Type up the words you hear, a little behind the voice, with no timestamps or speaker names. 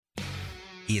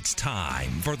It's time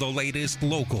for the latest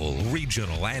local,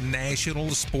 regional, and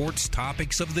national sports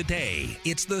topics of the day.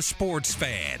 It's the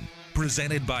Sportsfan,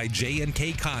 presented by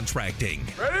J&K Contracting.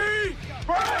 Ready?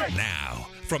 Break! Now,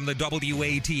 from the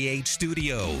WATH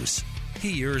studios,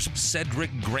 here's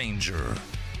Sedric Granger.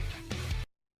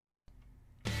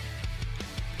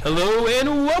 Hello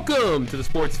and welcome to the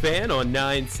Sports Fan on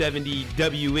 970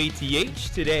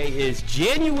 WATH. Today is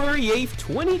January 8th,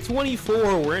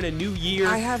 2024. We're in a new year,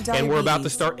 and we're about to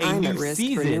start a new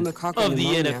season of the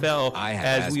NFL.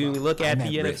 As we look at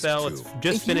the NFL, it's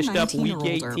just finished up Week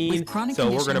 18,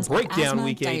 so we're going to break down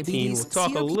Week 18. We'll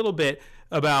talk a little bit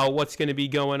about what's going to be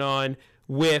going on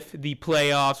with the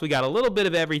playoffs. We got a little bit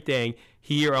of everything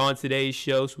here on today's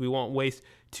show, so we won't waste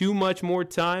too much more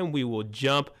time. We will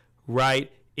jump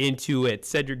right into it.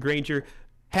 Sedric Granger,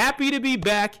 happy to be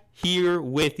back here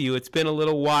with you. It's been a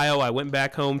little while. I went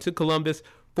back home to Columbus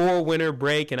for winter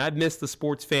break, and I've missed the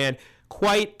Sports Fan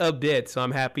quite a bit, so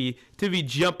I'm happy to be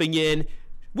jumping in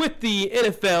with the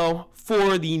NFL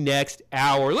for the next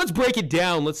hour. Let's break it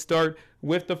down. Let's start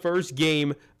with the first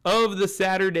game of the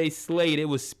Saturday slate. It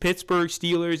was Pittsburgh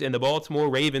Steelers and the Baltimore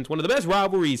Ravens, one of the best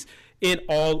rivalries in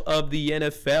all of the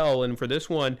NFL. And for this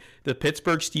one, the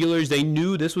Pittsburgh Steelers, they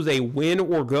knew this was a win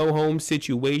or go home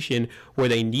situation where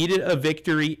they needed a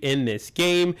victory in this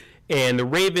game. And the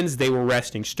Ravens, they were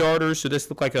resting starters, so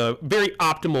this looked like a very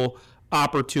optimal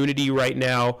opportunity right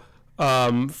now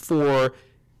for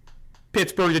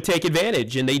Pittsburgh to take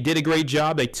advantage. And they did a great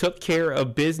job. They took care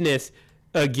of business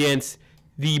against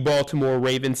the Baltimore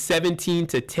Ravens,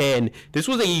 17-10. This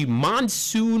was a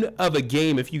monsoon of a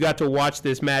game. If you got to watch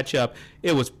this matchup,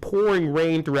 it was pouring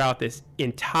rain throughout this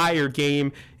entire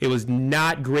game. It was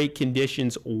not great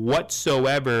conditions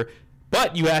whatsoever,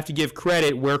 but you have to give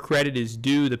credit where credit is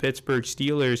due. The Pittsburgh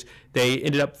Steelers, they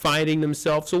ended up finding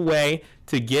themselves a way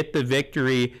to get the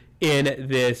victory in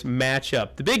this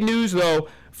matchup. The big news, though,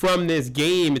 from this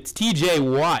game, it's T.J.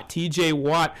 Watt. T.J.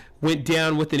 Watt went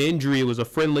down with an injury. It was a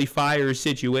friendly fire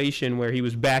situation where he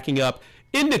was backing up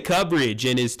into coverage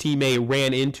and his teammate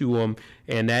ran into him,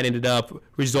 and that ended up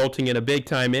resulting in a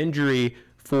big-time injury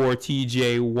for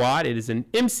T.J. Watt. It is an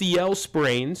MCL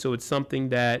sprain, so it's something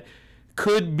that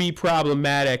could be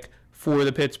problematic for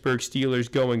the Pittsburgh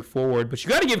Steelers going forward. But you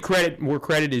got to give credit where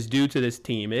credit is due to this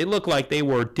team. It looked like they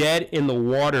were dead in the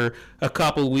water a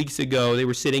couple weeks ago. They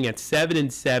were sitting at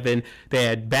 7-7. They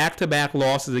had back-to-back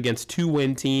losses against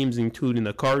two-win teams, including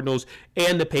the Cardinals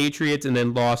and the Patriots, and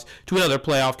then lost to another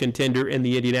playoff contender in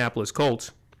the Indianapolis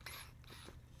Colts.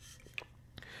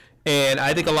 And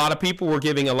I think a lot of people were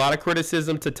giving a lot of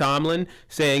criticism to Tomlin,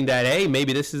 saying that, hey,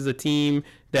 maybe this is a team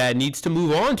that needs to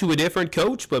move on to a different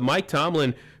coach. But Mike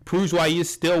Tomlin proves why he is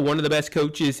still one of the best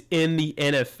coaches in the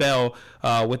NFL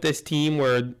with this team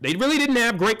where they really didn't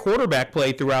have great quarterback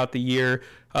play throughout the year.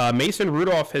 Mason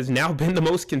Rudolph has now been the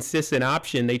most consistent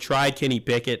option. They tried Kenny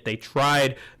Pickett, they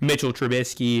tried Mitchell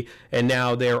Trubisky, and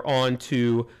now they're on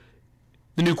to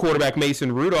the new quarterback,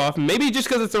 Mason Rudolph. Maybe just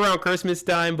because it's around Christmas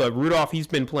time, but Rudolph, he's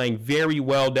been playing very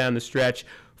well down the stretch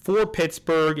for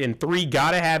Pittsburgh in three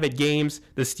gotta-have-it games.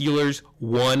 The Steelers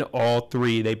won all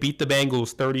three. They beat the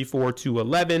Bengals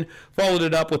 34-11, followed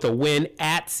it up with a win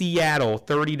at Seattle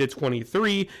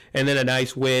 30-23, and then a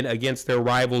nice win against their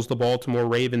rivals, the Baltimore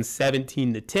Ravens,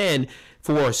 17-10.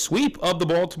 For a sweep of the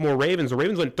Baltimore Ravens, the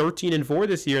Ravens went 13-4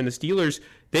 this year, and the Steelers,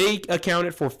 they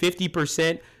accounted for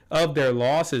 50% of their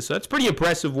losses. So that's pretty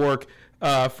impressive work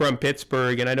from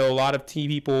Pittsburgh, and I know a lot of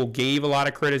people gave a lot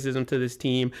of criticism to this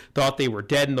team, thought they were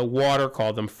dead in the water,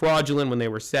 called them fraudulent when they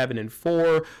were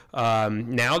 7-4.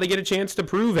 Now they get a chance to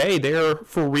prove, hey, they're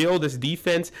for real. This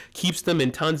defense keeps them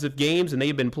in tons of games, and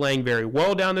they've been playing very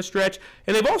well down the stretch.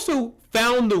 And they've also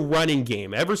found the running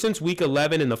game. Ever since Week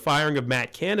 11 and the firing of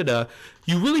Matt Canada,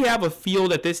 you really have a feel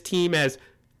that this team has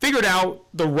figured out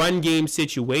the run game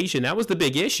situation. That was the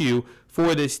big issue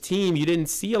for this team. You didn't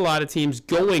see a lot of teams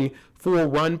going for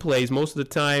run plays. Most of the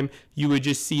time, you would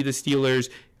just see the Steelers,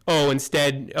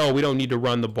 we don't need to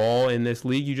run the ball in this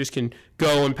league. You just can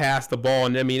go and pass the ball.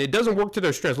 And, I mean, it doesn't work to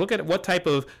their strengths. Look at what type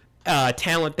of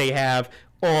talent they have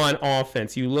on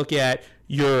offense. You look at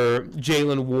your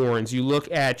Jalen Warrens, you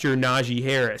look at your Najee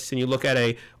Harris, and you look at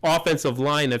a offensive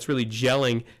line that's really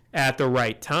gelling at the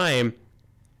right time.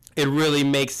 It really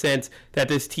makes sense that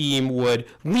this team would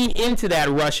lean into that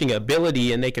rushing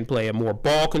ability, and they can play a more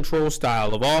ball control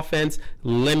style of offense,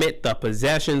 limit the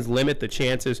possessions, limit the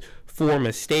chances 4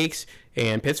 mistakes.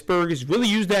 And Pittsburgh has really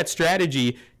used that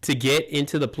strategy to get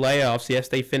into the playoffs. Yes,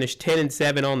 they finished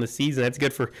 10-7 on the season. That's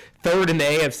good for third in the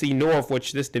AFC North,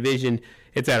 which this division,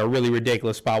 it's at a really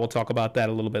ridiculous spot. We'll talk about that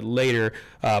a little bit later.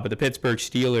 But the Pittsburgh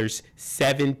Steelers,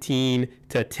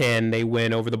 17-10, they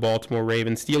win over the Baltimore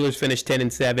Ravens. Steelers finished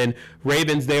 10-7.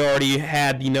 Ravens, they already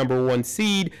had the number 1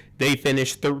 seed. They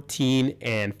finished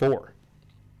 13-4.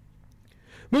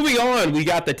 Moving on, we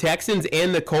got the Texans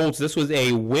and the Colts. This was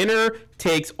a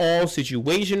winner-takes-all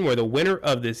situation where the winner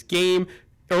of this game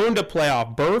earned a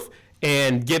playoff berth.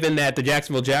 And given that the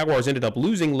Jacksonville Jaguars ended up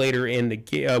losing later in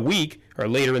the week, or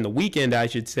later in the weekend, I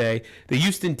should say, the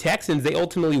Houston Texans, they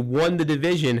ultimately won the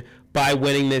division by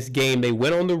winning this game. They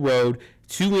went on the road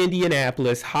to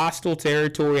Indianapolis, hostile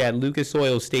territory at Lucas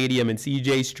Oil Stadium, and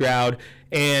C.J. Stroud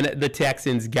and the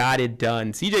Texans got it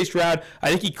done. C.J. Stroud, I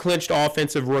think he clinched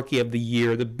Offensive Rookie of the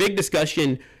Year. The big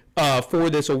discussion for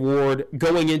this award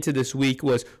going into this week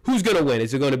was who's going to win?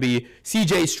 Is it going to be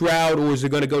C.J. Stroud or is it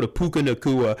going to go to Puka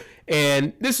Nacua?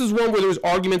 And this is one where there's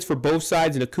arguments for both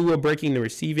sides. Nacua breaking the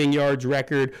receiving yards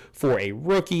record for a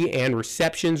rookie and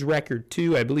receptions record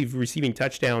too. I believe receiving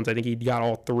touchdowns, I think he got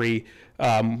all 3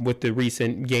 with the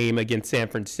recent game against San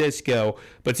Francisco.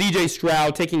 But C.J.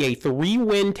 Stroud taking a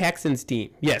 3-win Texans team.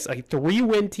 Yes, a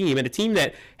 3-win team, and a team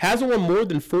that hasn't won more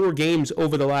than 4 games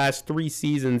over the last 3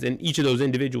 seasons in each of those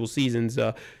individual seasons.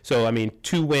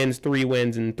 2 wins, 3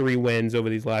 wins, and 3 wins over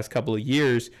these last couple of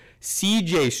years.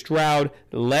 C.J. Stroud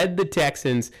led the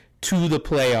Texans to the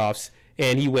playoffs,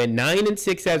 and he went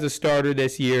 9-6 as a starter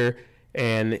this year.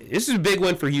 And this is a big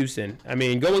win for Houston. I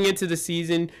mean, going into the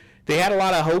season, they had a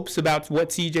lot of hopes about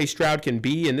what C.J. Stroud can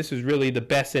be, and this is really the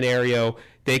best scenario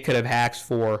they could have asked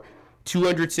for.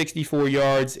 264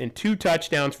 yards and 2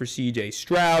 touchdowns for C.J.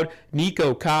 Stroud.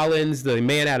 Nico Collins, the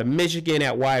man out of Michigan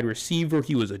at wide receiver,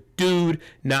 he was a dude.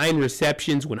 9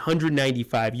 receptions,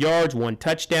 195 yards, 1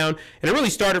 touchdown. And it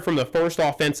really started from the first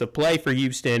offensive play for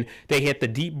Houston. They hit the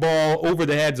deep ball over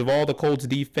the heads of all the Colts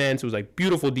defense. It was a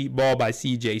beautiful deep ball by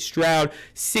C.J. Stroud.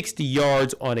 60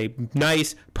 yards on a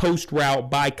nice post route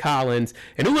by Collins.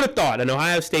 And who would have thought an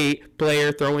Ohio State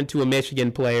player throwing to a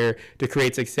Michigan player to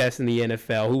create success in the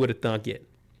NFL? Who would have thunk it?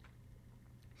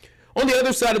 On the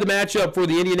other side of the matchup for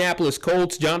the Indianapolis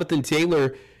Colts, Jonathan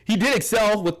Taylor, he did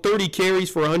excel with 30 carries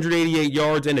for 188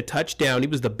 yards and a touchdown. He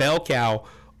was the bell cow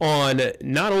on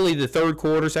not only the third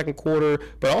quarter, second quarter,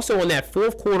 but also on that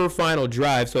fourth quarter final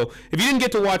drive. So if you didn't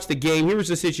get to watch the game, here was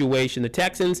the situation. The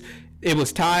Texans, it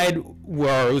was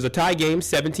a tie game,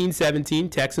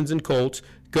 17-17, Texans and Colts,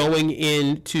 going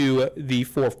into the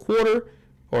fourth quarter,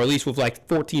 or at least with like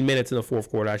 14 minutes in the fourth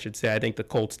quarter, I should say. I think the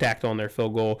Colts tacked on their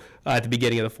field goal at the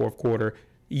beginning of the fourth quarter.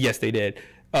 Yes, they did.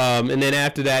 And then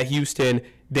after that, Houston,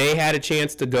 they had a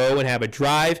chance to go and have a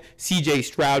drive. C.J.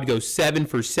 Stroud goes 7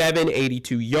 for 7,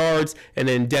 82 yards, and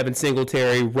then Devin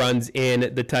Singletary runs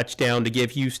in the touchdown to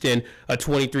give Houston a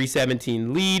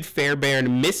 23-17 lead.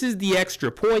 Fairbairn misses the extra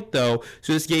point, though,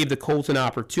 so this gave the Colts an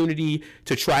opportunity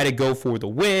to try to go for the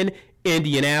win.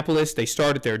 Indianapolis, they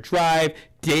started their drive.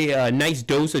 Nice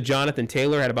dose of Jonathan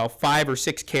Taylor, had about 5 or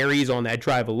 6 carries on that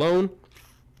drive alone.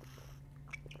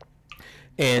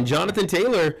 And Jonathan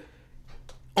Taylor,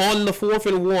 on the 4th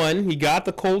and 1, he got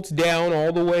the Colts down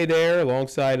all the way there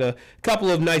alongside a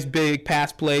couple of nice big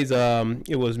pass plays.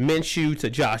 It was Minshew to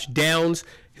Josh Downs,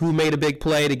 who made a big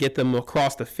play to get them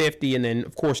across the 50. And then,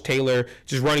 of course, Taylor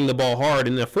just running the ball hard.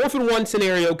 And the 4th and 1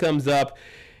 scenario comes up.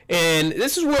 And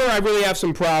this is where I really have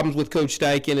some problems with Coach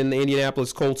Steichen and the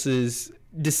Indianapolis Colts'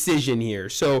 decision here.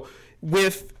 So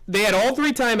they had all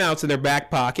 3 timeouts in their back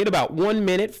pocket, about 1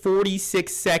 minute,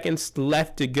 46 seconds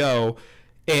left to go,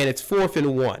 and it's 4th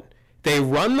and 1. They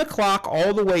run the clock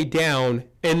all the way down,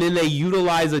 and then they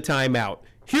utilize a timeout.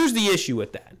 Here's the issue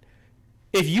with that.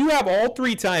 If you have all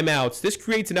 3 timeouts, this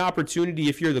creates an opportunity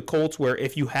if you're the Colts where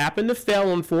if you happen to fail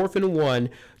on 4th and 1,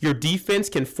 your defense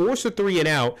can force a 3 and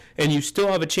out, and you still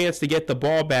have a chance to get the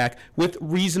ball back with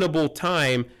reasonable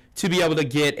time to be able to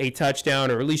get a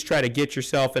touchdown or at least try to get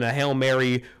yourself in a Hail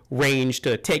Mary range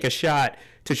to take a shot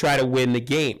to try to win the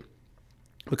game.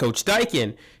 But Coach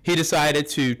Steichen, he decided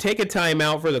to take a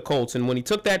timeout for the Colts, and when he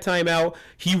took that timeout,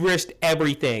 he risked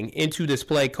everything into this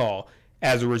play call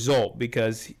as a result,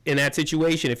 because in that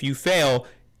situation, if you fail,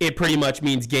 it pretty much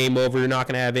means game over. You're not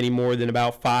going to have any more than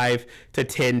about 5 to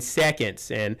 10 seconds.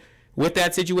 And with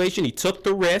that situation, he took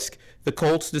the risk. The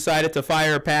Colts decided to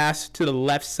fire a pass to the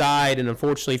left side, and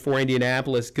unfortunately for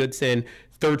Indianapolis, Goodson,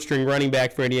 third-string running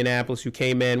back for Indianapolis, who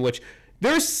came in, which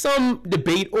there's some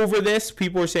debate over this.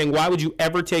 People are saying, why would you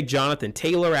ever take Jonathan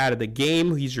Taylor out of the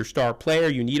game? He's your star player.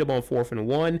 You need him on 4th and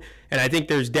 1. And I think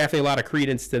there's definitely a lot of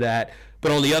credence to that.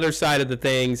 But on the other side of the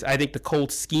things, I think the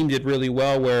Colts schemed it really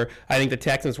well, where I think the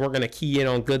Texans weren't going to key in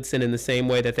on Goodson in the same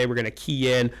way that they were going to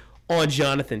key in on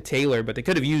Jonathan Taylor, but they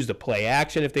could have used a play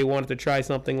action if they wanted to try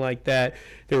something like that.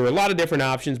 There were a lot of different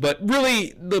options, but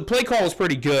really the play call was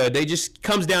pretty good. They just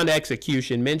comes down to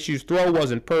execution. Minshew's throw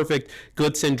wasn't perfect.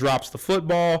 Goodson drops the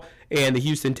football, and the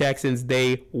Houston Texans,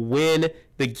 they win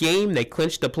the game. They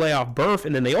clinch the playoff berth,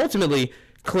 and then they ultimately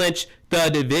clinch the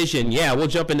division. Yeah, we'll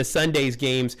jump into Sunday's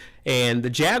games, and the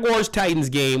Jaguars-Titans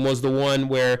game was the one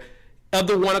where, of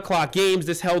the 1 o'clock games,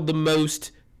 this held the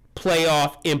most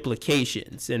playoff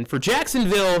implications. And for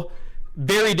Jacksonville,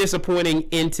 very disappointing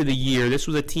into the year. This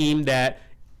was a team that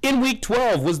in week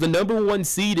 12 was the number 1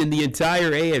 seed in the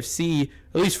entire AFC,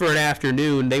 at least for an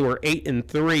afternoon. They were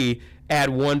 8-3 at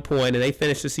one point, and they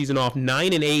finished the season off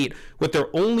 9-8 with their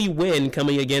only win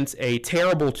coming against a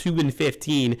terrible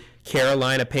 2-15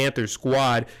 Carolina Panthers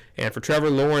squad. And for Trevor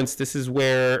Lawrence, this is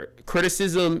where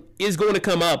criticism is going to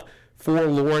come up for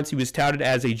Lawrence. He was touted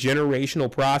as a generational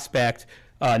prospect,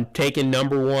 taken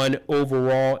number 1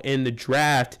 overall in the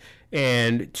draft,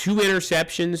 and 2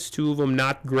 interceptions, 2 of them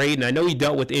not great. And I know he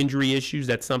dealt with injury issues.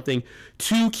 That's something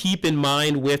to keep in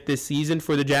mind with this season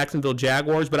for the Jacksonville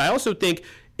Jaguars. But I also think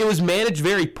it was managed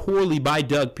very poorly by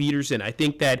Doug Peterson. I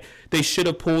think that they should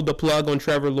have pulled the plug on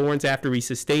Trevor Lawrence after he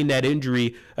sustained that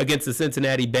injury against the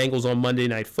Cincinnati Bengals on Monday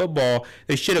Night Football.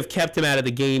 They should have kept him out of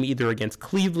the game either against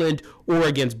Cleveland or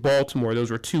against Baltimore.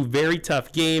 Those were 2 very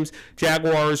tough games.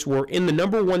 Jaguars were in the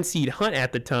number 1 seed hunt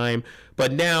at the time,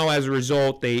 but now as a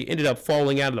result, they ended up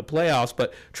falling out of the playoffs.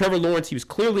 But Trevor Lawrence, he was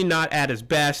clearly not at his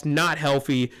best, not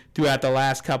healthy throughout the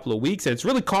last couple of weeks, and it's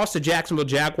really cost the Jacksonville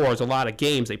Jaguars a lot of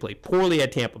games. They played poorly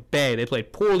at Tampa Bay. They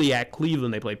played poorly at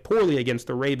Cleveland. They played poorly against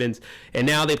the Ravens, and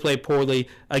now they play poorly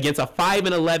against a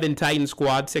 5-11 Titan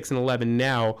squad, 6-11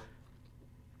 now.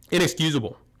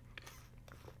 Inexcusable.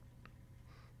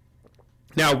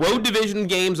 Now, road division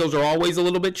games, those are always a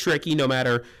little bit tricky no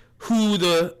matter who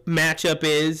the matchup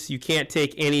is. You can't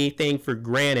take anything for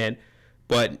granted,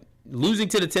 but losing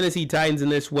to the Tennessee Titans in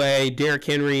this way, Derrick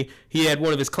Henry, he had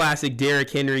one of his classic Derrick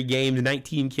Henry games,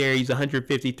 19 carries,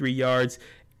 153 yards,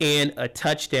 and a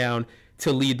touchdown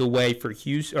to lead the way for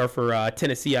Houston, or for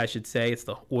Tennessee, I should say. It's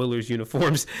the Oilers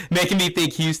uniforms making me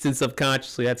think Houston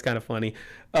subconsciously. That's kind of funny.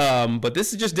 But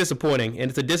this is just disappointing,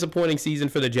 and it's a disappointing season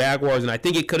for the Jaguars, and I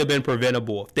think it could have been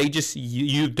preventable. If they just,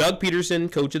 Doug Peterson,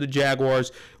 coach of the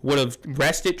Jaguars, would have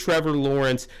rested Trevor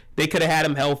Lawrence. They could have had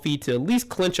him healthy to at least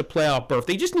clinch a playoff berth.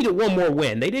 They just needed one more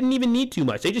win. They didn't even need too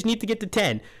much. They just need to get to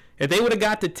 10. If they would have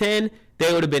got to 10,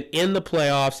 they would have been in the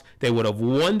playoffs. They would have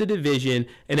won the division,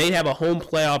 and they'd have a home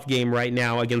playoff game right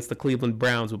now against the Cleveland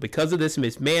Browns. But because of this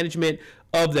mismanagement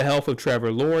of the health of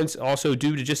Trevor Lawrence, also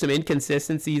due to just some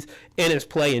inconsistencies in his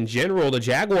play in general, the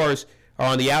Jaguars are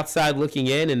on the outside looking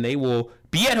in, and they will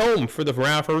be at home for the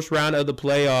first round of the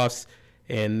playoffs,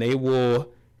 and they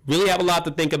will really have a lot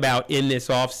to think about in this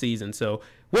offseason. So,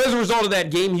 as a result of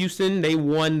that game, Houston, they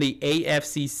won the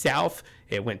AFC South.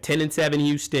 It went 10-7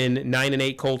 Houston,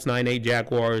 9-8 Colts, 9-8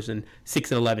 Jaguars, and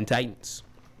 6-11 Titans.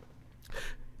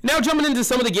 Now jumping into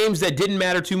some of the games that didn't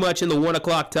matter too much in the 1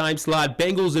 o'clock time slot,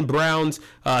 Bengals and Browns.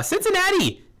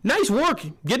 Cincinnati, nice work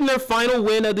getting their final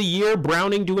win of the year.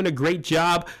 Browning doing a great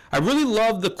job. I really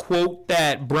love the quote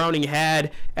that Browning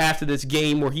had after this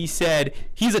game where he said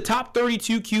he's a top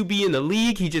 32 QB in the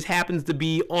league. He just happens to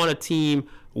be on a team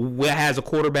that has a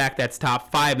quarterback that's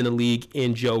top 5 in the league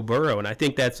in Joe Burrow. And I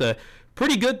think that's a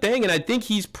pretty good thing, and I think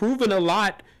he's proven a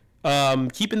lot,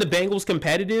 keeping the Bengals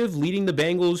competitive, leading the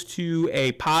Bengals to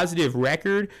a positive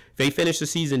record. They finished the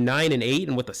season 9-8,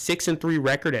 and with a 6-3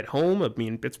 record at home. I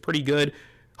mean, it's pretty good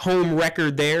home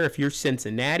record there. If you're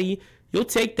Cincinnati, you'll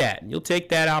take that. You'll take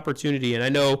that opportunity. And I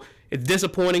know it's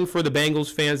disappointing for the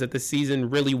Bengals fans that this season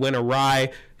really went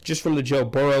awry, just from the Joe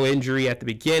Burrow injury at the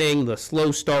beginning, the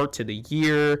slow start to the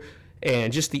year,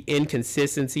 and just the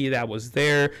inconsistency that was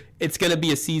there. It's going to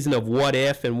be a season of what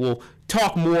if, and we'll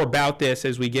talk more about this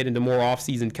as we get into more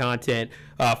off-season content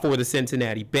for the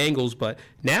Cincinnati Bengals. But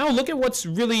now look at what's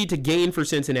really to gain for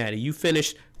Cincinnati. You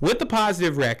finished with a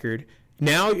positive record.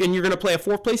 Now, and you're going to play a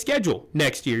fourth-place schedule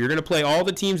next year. You're going to play all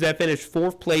the teams that finished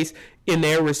fourth place in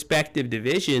their respective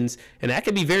divisions, and that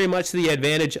could be very much to the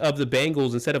advantage of the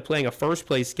Bengals. Instead of playing a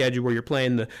first-place schedule where you're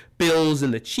playing the Bills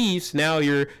and the Chiefs, now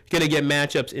you're going to get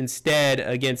matchups instead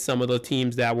against some of the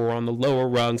teams that were on the lower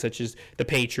rung, such as the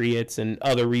Patriots and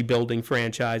other rebuilding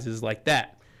franchises like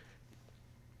that.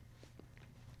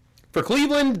 For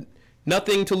Cleveland,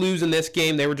 nothing to lose in this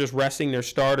game. They were just resting their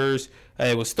starters.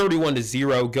 It was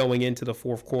 31-0 going into the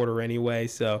fourth quarter anyway,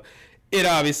 so it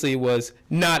obviously was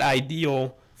not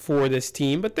ideal for this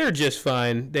team, but they're just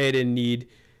fine. They didn't need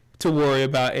to worry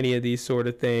about any of these sort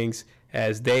of things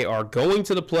as they are going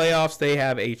to the playoffs. They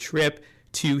have a trip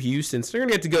to Houston. So they're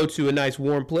going to get to go to a nice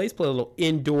warm place, play a little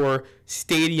indoor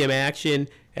stadium action,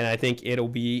 and I think it'll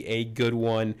be a good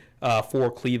one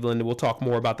for Cleveland. We'll talk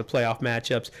more about the playoff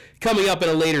matchups coming up in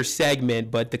a later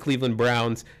segment, but the Cleveland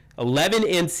Browns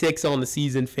 11-6 on the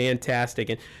season, fantastic.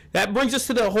 And that brings us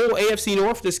to the whole AFC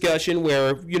North discussion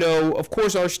where, of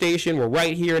course, our station, we're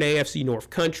right here in AFC North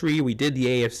country. We did the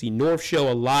AFC North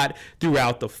show a lot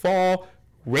throughout the fall.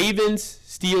 Ravens,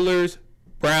 Steelers,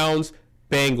 Browns,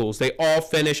 Bengals, they all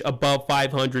finish above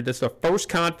 500. That's the first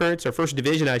conference, or first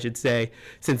division, I should say,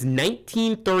 since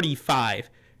 1935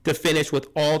 to finish with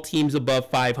all teams above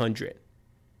 500.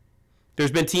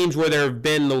 There's been teams where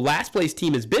the last place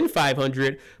team has been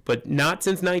 500, but not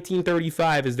since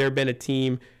 1935 has there been a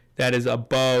team that is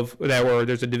above, or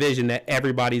there's a division that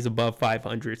everybody's above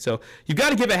 500. So you've got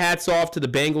to give a hats off to the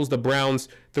Bengals, the Browns,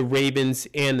 the Ravens,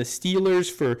 and the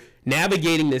Steelers for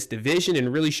navigating this division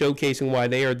and really showcasing why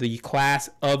they are the class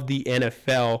of the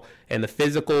NFL and the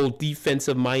physical,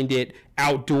 defensive-minded,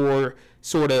 outdoor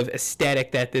sort of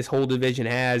aesthetic that this whole division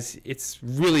has. It's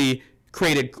really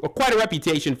created quite a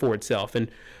reputation for itself.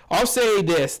 And I'll say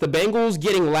this, the Bengals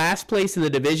getting last place in the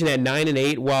division at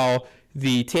 9-8 while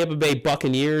the Tampa Bay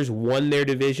Buccaneers won their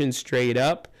division straight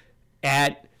up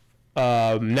at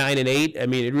 9-8. I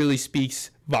mean, it really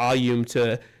speaks volume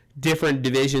to different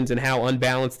divisions and how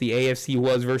unbalanced the AFC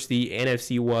was versus the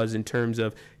NFC was in terms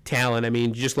of talent. I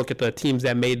mean, just look at the teams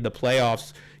that made the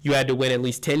playoffs. You had to win at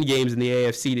least 10 games in the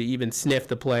AFC to even sniff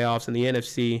the playoffs. In the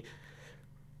NFC,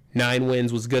 9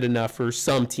 wins was good enough for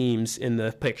some teams in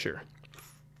the picture.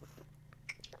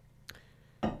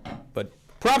 But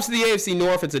props to the AFC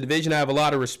North. It's a division I have a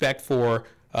lot of respect for.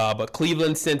 But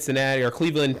Cleveland, Cincinnati, or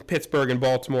Cleveland, Pittsburgh, and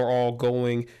Baltimore all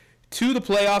going to the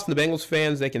playoffs. And the Bengals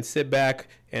fans, they can sit back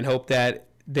and hope that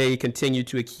they continue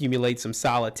to accumulate some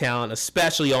solid talent,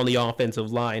 especially on the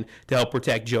offensive line, to help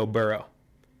protect Joe Burrow.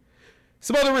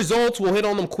 Some other results, we'll hit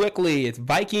on them quickly. It's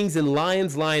Vikings and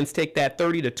Lions. Lions take that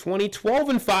 30-20.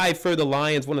 12-5 for the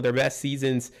Lions, one of their best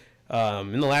seasons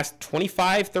in the last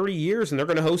 25, 30 years, and they're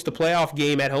going to host a playoff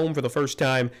game at home for the first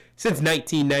time since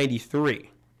 1993.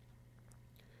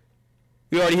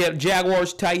 We already had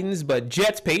Jaguars, Titans, but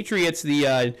Jets, Patriots,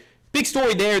 the big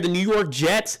story there, the New York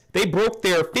Jets, they broke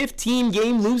their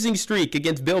 15-game losing streak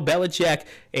against Bill Belichick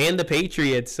and the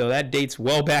Patriots. So that dates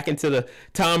well back into the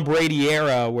Tom Brady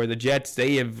era where the Jets,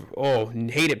 they have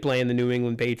hated playing the New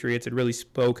England Patriots. It really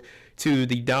spoke to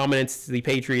the dominance the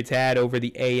Patriots had over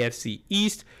the AFC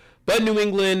East. But New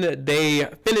England, they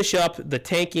finish up the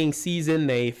tanking season.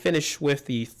 They finish with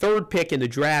the 3rd pick in the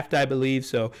draft, I believe.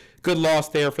 So good loss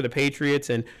there for the Patriots.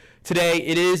 And today,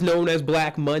 it is known as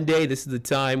Black Monday. This is the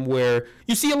time where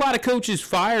you see a lot of coaches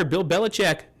fired. Bill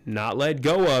Belichick not let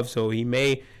go of, so he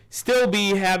may still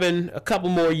be having a couple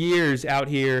more years out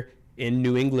here in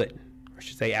New England. Or I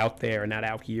should say out there, not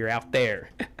out here, out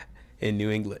there in New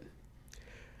England.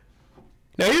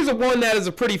 Now, here's one that is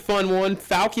a pretty fun one,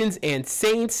 Falcons and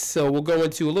Saints. So we'll go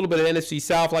into a little bit of NFC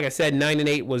South. Like I said,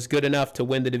 9-8 was good enough to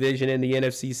win the division in the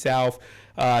NFC South.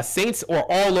 Saints are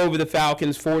all over the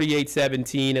Falcons,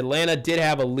 48-17. Atlanta did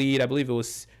have a lead. I believe it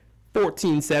was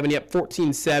 14-7. Yep,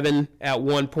 14-7 at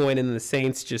one point, and the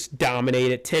Saints just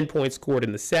dominated. 10 points scored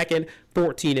in the second,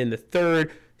 14 in the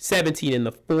third, 17 in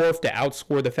the fourth to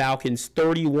outscore the Falcons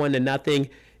 31-0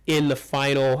 in the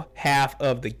final half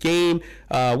of the game.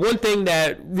 One thing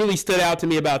that really stood out to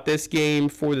me about this game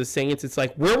for the Saints, it's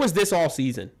like, where was this all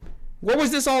season? Where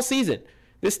was this all season?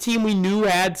 This team we knew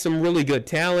had some really good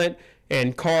talent,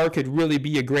 and Carr could really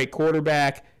be a great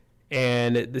quarterback,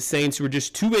 and the Saints were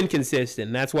just too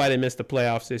inconsistent. That's why they missed the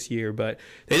playoffs this year. But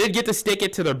they did get to stick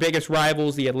it to their biggest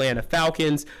rivals, the Atlanta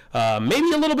Falcons.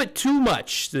 Maybe a little bit too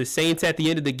much. The Saints at the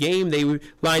end of the game, they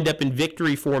lined up in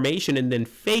victory formation and then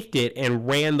faked it and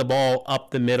ran the ball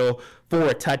up the middle for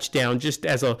a touchdown, just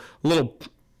as a little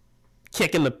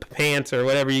kick in the pants or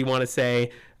whatever you want to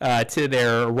say to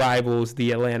their rivals,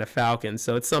 the Atlanta Falcons.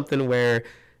 So it's something where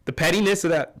the pettiness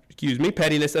of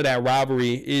that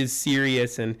rivalry is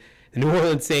serious, and the New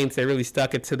Orleans Saints, they really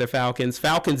stuck it to the Falcons.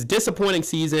 Falcons, disappointing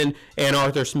season, and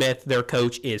Arthur Smith, their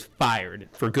coach, is fired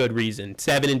for good reason.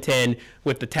 7-10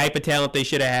 with the type of talent they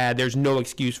should have had. There's no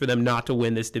excuse for them not to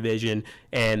win this division,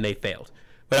 and they failed.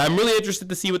 But I'm really interested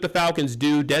to see what the Falcons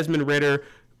do. Desmond Ridder,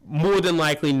 more than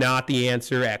likely not the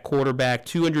answer at quarterback.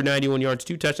 291 yards,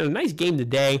 2 touchdowns. Nice game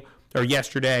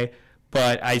yesterday.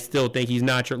 But I still think he's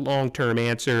not your long-term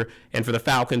answer. And for the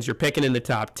Falcons, you're picking in the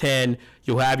top 10.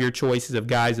 You'll have your choices of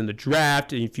guys in the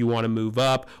draft if you want to move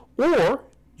up. Or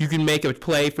you can make a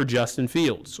play for Justin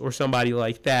Fields or somebody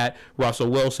like that. Russell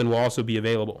Wilson will also be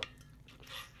available.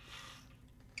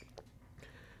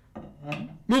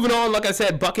 Moving on, like I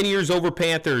said, Buccaneers over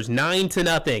Panthers,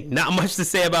 9-0. Not much to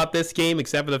say about this game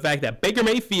except for the fact that Baker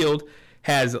Mayfield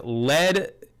has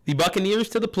led the Buccaneers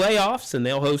to the playoffs, and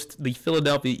they'll host the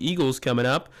Philadelphia Eagles coming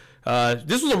up.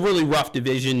 This was a really rough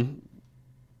division.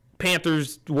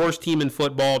 Panthers, worst team in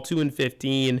football,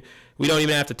 2-15. We don't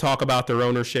even have to talk about their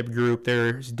ownership group.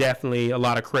 There's definitely a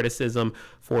lot of criticism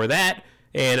for that.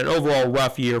 And an overall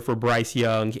rough year for Bryce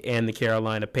Young and the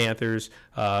Carolina Panthers.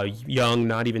 Young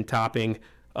not even topping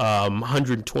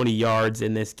 120 yards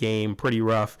in this game. Pretty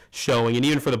rough showing. And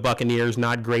even for the Buccaneers,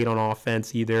 not great on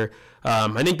offense either.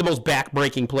 I think the most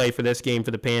back-breaking play for this game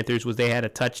for the Panthers was they had a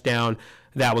touchdown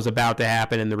that was about to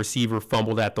happen, and the receiver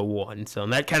fumbled at the 1. So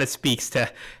that kind of speaks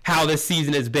to how this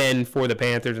season has been for the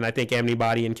Panthers, and I think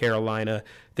anybody in Carolina,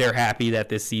 they're happy that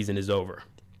this season is over.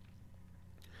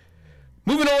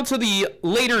 Moving on to the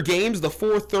later games, the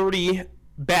 4:30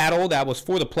 battle that was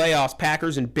for the playoffs,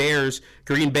 Packers and Bears.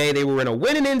 Green Bay, they were in a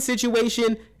win-and-in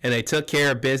situation, and they took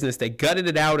care of business. They gutted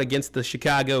it out against the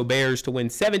Chicago Bears to win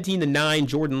 17-9.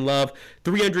 Jordan Love,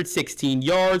 316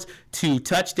 yards, 2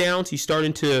 touchdowns. He's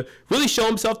starting to really show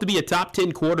himself to be a top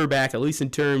 10 quarterback, at least in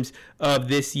terms of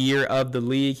this year of the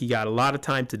league. He got a lot of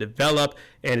time to develop,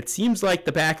 and it seems like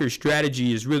the Packers'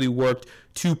 strategy has really worked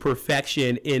to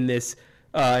perfection in this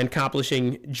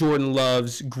accomplishing Jordan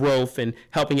Love's growth and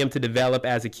helping him to develop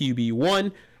as a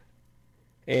QB1.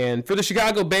 And for the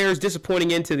Chicago Bears,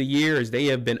 disappointing into the year as they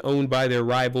have been owned by their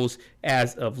rivals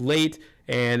as of late.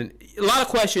 And a lot of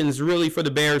questions really for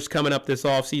the Bears coming up this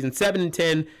offseason.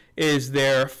 7-10 is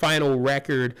their final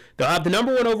record. They'll have the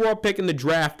number 1 overall pick in the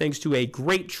draft thanks to a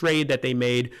great trade that they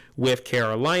made with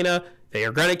Carolina. They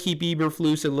are going to keep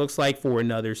Eberflus, it looks like, for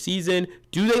another season.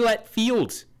 Do they let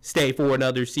Fields stay for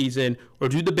another season, or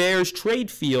do the Bears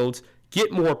trade Fields,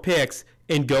 get more picks,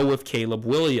 and go with Caleb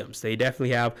Williams? They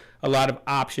definitely have a lot of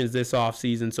options this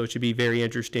offseason, so it should be very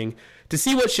interesting to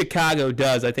see what Chicago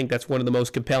does. I think that's one of the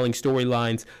most compelling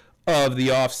storylines of the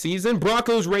offseason.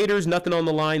 Broncos, Raiders, nothing on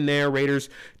the line there. Raiders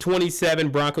 27,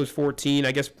 Broncos 14.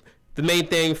 I guess the main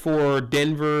thing for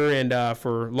Denver and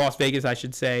for Las Vegas, I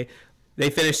should say,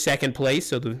 they finished second place,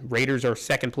 so the Raiders are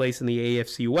second place in the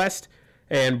AFC West.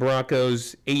 And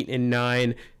Broncos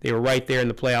 8-9. They were right there in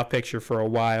the playoff picture for a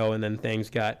while, and then things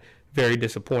got very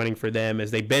disappointing for them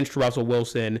as they benched Russell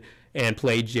Wilson and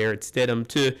played Jarrett Stidham.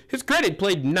 To his credit,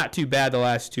 played not too bad the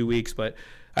last 2 weeks, but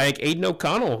I think Aiden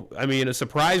O'Connell, a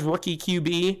surprise rookie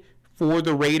QB for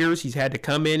the Raiders. He's had to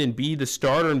come in and be the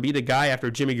starter and be the guy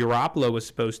after Jimmy Garoppolo was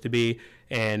supposed to be.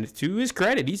 And to his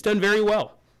credit, he's done very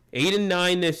well.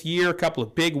 8-9 this year, a couple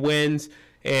of big wins.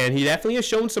 And he definitely has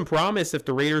shown some promise if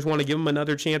the Raiders want to give him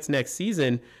another chance next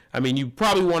season. You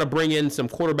probably want to bring in some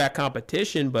quarterback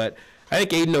competition, but I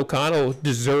think Aiden O'Connell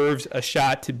deserves a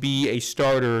shot to be a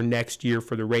starter next year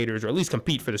for the Raiders, or at least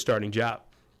compete for the starting job.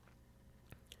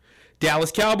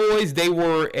 Dallas Cowboys, they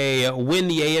were win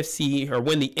the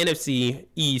NFC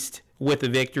East with a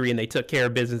victory, and they took care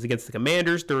of business against the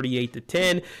Commanders,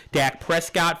 38-10. Dak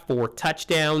Prescott, 4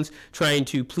 touchdowns, trying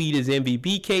to plead his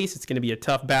MVP case. It's going to be a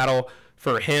tough battle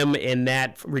for him in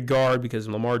that regard because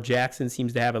Lamar Jackson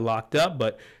seems to have it locked up.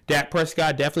 But Dak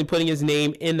Prescott definitely putting his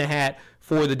name in the hat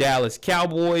for the Dallas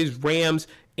Cowboys, Rams,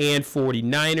 and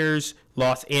 49ers.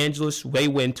 Los Angeles, they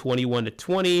win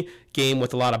 21-20. Game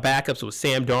with a lot of backups. It was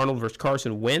Sam Darnold versus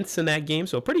Carson Wentz in that game.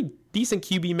 So a pretty decent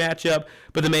QB matchup.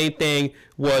 But the main thing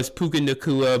was Puka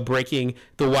Nacua breaking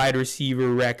the wide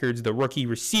receiver records, the rookie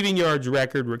receiving yards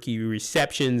record, rookie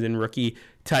receptions, and rookie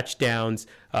touchdowns.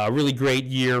 Really great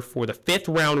year for the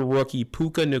 5th-round rookie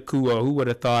Puka Nacua. Who would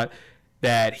have thought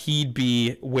that he'd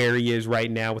be where he is right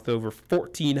now with over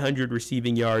 1,400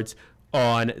 receiving yards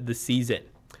on the season.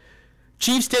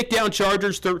 Chiefs take down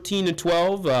Chargers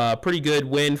 13-12. Pretty good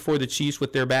win for the Chiefs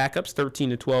with their backups.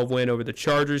 13-12 win over the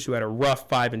Chargers, who had a rough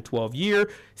 5-12 year.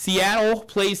 Seattle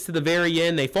plays to the very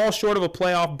end. They fall short of a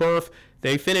playoff berth.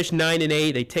 They finish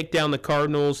 9-8. They take down the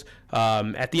Cardinals.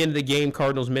 At the end of the game,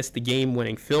 Cardinals missed the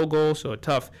game-winning field goal, so a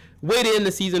tough way to end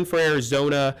the season for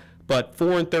Arizona. But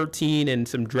 4-13 and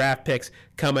some draft picks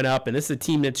coming up. And this is a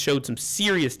team that showed some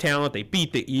serious talent. They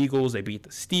beat the Eagles. They beat the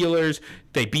Steelers.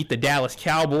 They beat the Dallas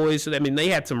Cowboys. So, they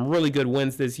had some really good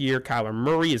wins this year. Kyler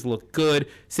Murray has looked good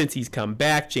since he's come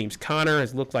back. James Conner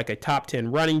has looked like a top 10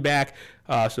 running back.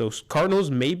 So Cardinals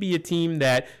may be a team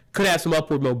that could have some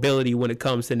upward mobility when it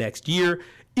comes to next year.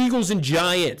 Eagles and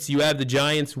Giants. You have the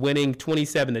Giants winning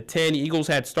 27-10. Eagles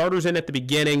had starters in at the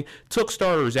beginning, took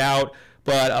starters out,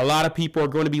 but a lot of people are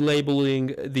going to be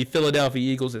labeling the Philadelphia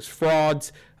Eagles as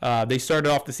frauds. They started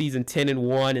off the season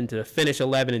 10-1 and to finish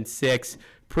 11-6.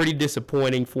 Pretty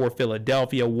disappointing for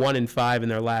Philadelphia, 1-5 in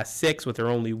their last 6, with their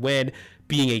only win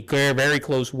being a very, very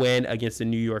close win against the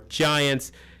New York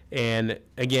Giants. And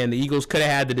again, the Eagles could have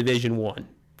had the Division One.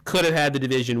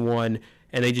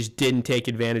 And they just didn't take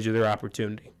advantage of their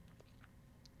opportunity.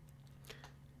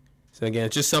 So again,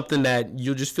 it's just something that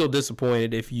you'll just feel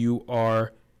disappointed if you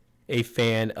are a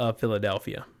fan of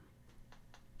Philadelphia.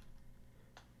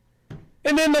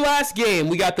 And then the last game,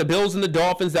 we got the Bills and the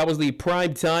Dolphins. That was the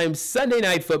primetime Sunday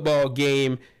night football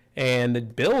game. And the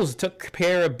Bills took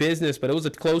care of business, but it was a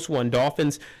close one.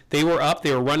 Dolphins, they were up.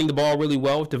 They were running the ball really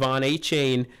well with Devon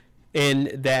Achane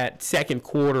in that second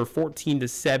quarter,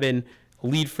 14-7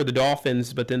 lead for the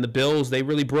Dolphins. But then the Bills, they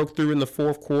really broke through in the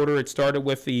fourth quarter. It started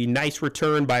with the nice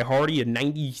return by Hardy, a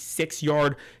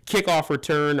 96-yard kickoff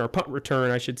return, or punt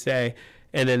return, I should say.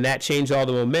 And then that changed all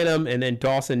the momentum. And then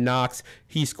Dawson Knox,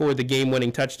 he scored the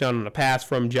game-winning touchdown on a pass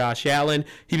from Josh Allen.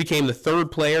 He became the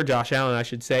third player, Josh Allen, I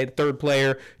should say, the third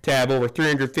player to have over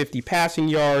 350 passing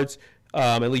yards,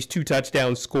 at least 2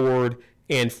 touchdowns scored,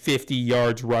 and 50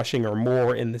 yards rushing or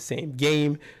more in the same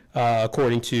game,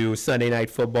 according to Sunday Night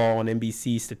Football on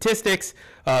NBC Statistics.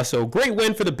 So great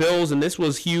win for the Bills, and this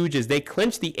was huge as they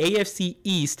clinched the AFC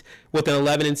East with an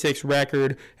 11-6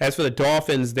 record. As for the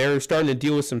Dolphins, they're starting to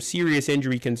deal with some serious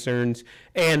injury concerns,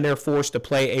 and they're forced to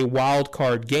play a wild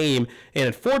card game. And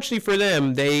unfortunately for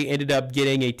them, they ended up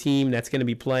getting a team that's going to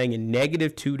be playing in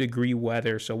negative 2-degree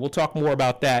weather. So we'll talk more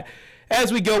about that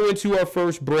as we go into our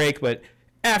first break, but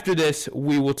after this,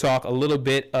 we will talk a little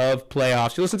bit of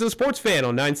playoffs. You listen to the Sports Fan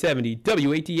on 970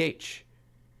 WATH.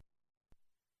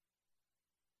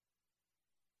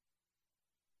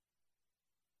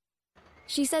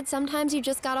 She said sometimes you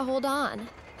just gotta hold on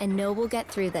and know we'll get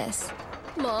through this.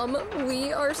 Mom,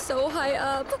 we are so high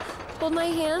up. Hold my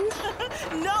hand.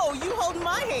 No, you hold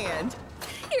my hand.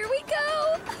 Here we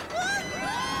go.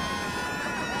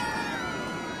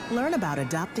 Learn about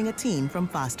adopting a teen from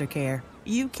foster care.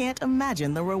 You can't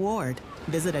imagine the reward.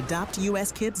 Visit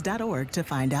adoptuskids.org to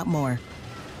find out more.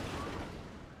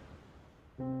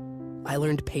 I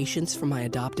learned patience from my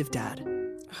adoptive dad.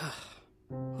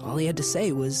 All he had to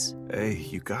say was, "Hey,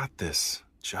 you got this.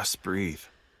 Just breathe."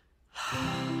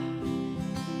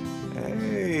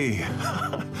 Hey,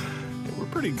 we're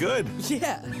pretty good.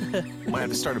 yeah. Might have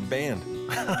to start a band.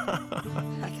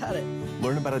 I got it.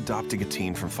 Learn about adopting a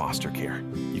teen from foster care.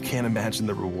 You can't imagine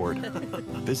the reward.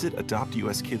 Visit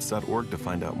adoptuskids.org to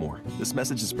find out more. This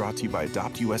message is brought to you by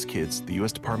Adopt US Kids, the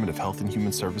U.S. Department of Health and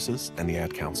Human Services, and the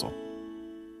Ad Council.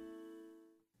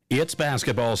 It's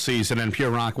basketball season, and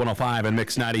Pure Rock 105 and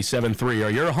Mix 97.3 are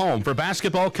your home for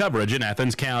basketball coverage in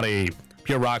Athens County.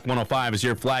 Pure Rock 105 is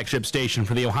your flagship station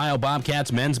for the Ohio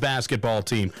Bobcats men's basketball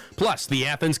team, plus the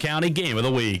Athens County Game of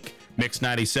the Week. Mix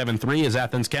 97.3 is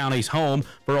Athens County's home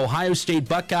for Ohio State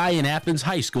Buckeye and Athens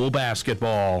High School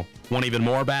basketball. Want even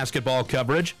more basketball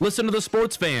coverage? Listen to the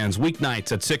Sports Fans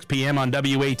weeknights at 6 p.m. on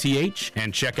WATH,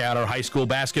 and check out our high school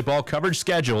basketball coverage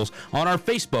schedules on our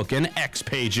Facebook and X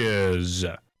pages.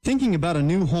 Thinking about a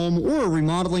new home or a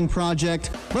remodeling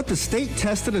project? Let the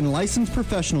state-tested and licensed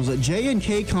professionals at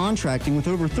J&K Contracting with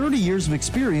over 30 years of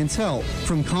experience help.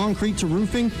 From concrete to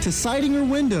roofing to siding or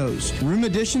windows, room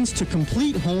additions to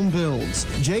complete home builds,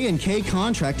 J&K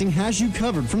Contracting has you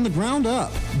covered from the ground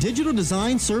up. Digital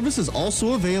design service is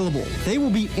also available. They will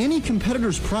beat any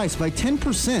competitor's price by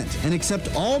 10% and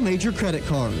accept all major credit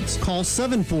cards. Call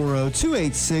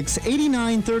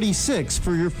 740-286-8936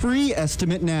 for your free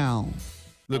estimate now.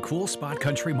 The Cool Spot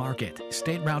Country Market,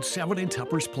 State Route 7 in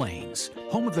Tuppers Plains.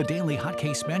 Home of the daily hot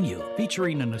case menu,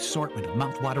 featuring an assortment of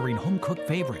mouth-watering home-cooked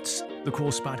favorites. The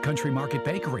Cool Spot Country Market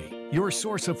Bakery, your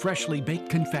source of freshly baked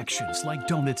confections like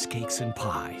donuts, cakes, and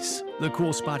pies. The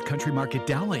Cool Spot Country Market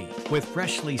Deli, with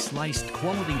freshly sliced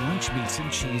quality lunch meats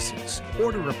and cheeses.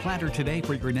 Order a platter today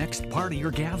for your next party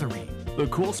or gathering. The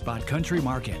Cool Spot Country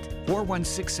Market,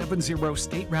 41670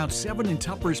 State Route 7 in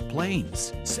Tuppers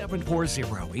Plains,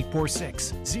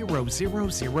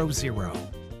 740-846-0000.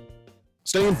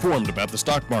 Stay informed about the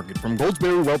stock market from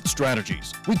Goldsberry Wealth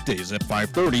Strategies. Weekdays at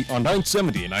 5:30 on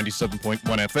 970 and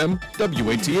 97.1 FM,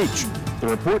 WATH. The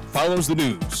report follows the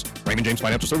news. Raymond James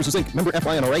Financial Services, Inc., member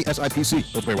FINRA SIPC.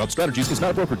 Goldsberry Wealth Strategies is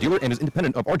not a broker-dealer and is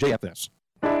independent of RJFS.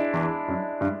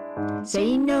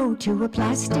 Say no to a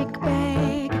plastic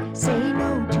bag. Say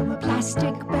no to a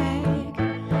plastic bag.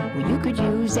 Well, you could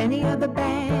use any other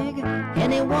bag.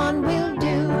 Anyone will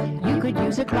do. You could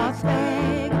use a cloth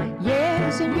bag.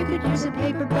 Yes, and you could use a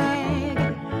paper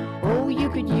bag. Oh, you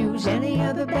could use any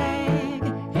other bag.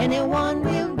 Anyone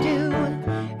will do.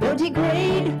 They'll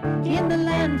degrade in the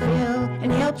landfill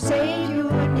and help save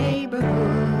your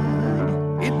neighborhood.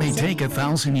 It may take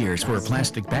 1,000 years for a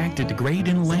plastic bag to degrade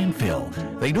in a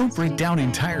landfill. They don't break down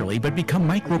entirely, but become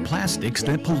microplastics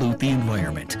that pollute the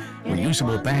environment.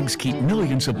 Reusable bags keep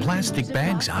millions of plastic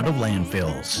bags out of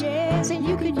landfills. Yes, and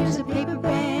you could use a paper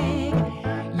bag.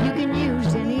 You can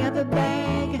use any other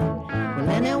bag. Well,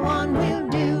 anyone will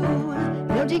do.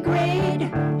 They'll degrade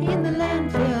in the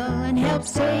landfill and help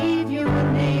save your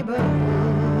neighborhood.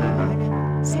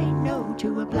 Say no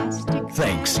to a plastic bag.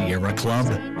 Thanks, Sierra Club.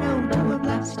 Say no to a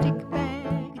plastic bag.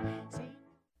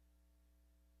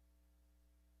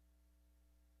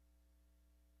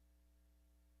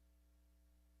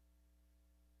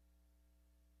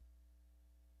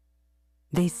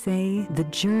 They say the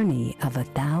journey of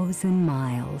 1,000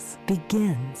 miles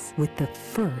begins with the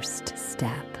first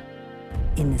step.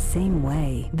 In the same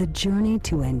way, the journey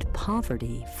to end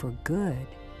poverty for good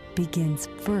begins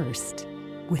first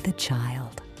with a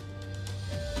child.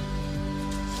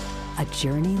 A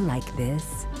journey like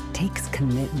this takes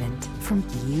commitment from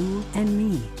you and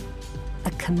me.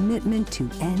 A commitment to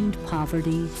end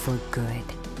poverty for good.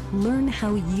 Learn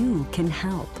how you can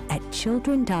help at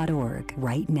children.org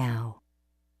right now.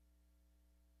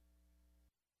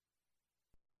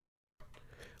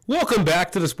 Welcome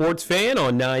back to the Sports Fan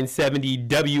on 970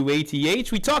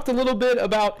 WATH. We talked a little bit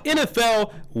about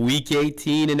NFL Week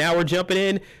 18, and now we're jumping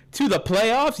in to the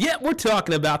playoffs. Yeah, we're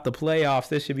talking about the playoffs.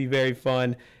 This should be very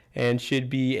fun and should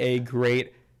be a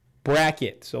great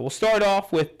bracket. So we'll start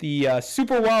off with the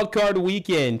Super Wildcard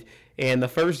Weekend, and the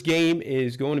first game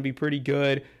is going to be pretty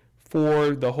good for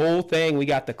the whole thing. We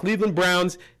got the Cleveland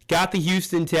Browns, got the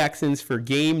Houston Texans for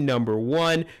game number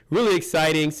 1. Really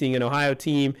exciting seeing an Ohio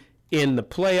team in the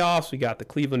playoffs. We got the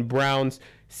Cleveland Browns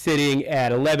sitting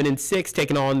at 11-6,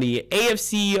 taking on the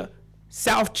AFC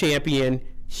South champion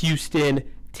Houston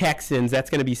Texans. That's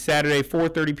going to be Saturday,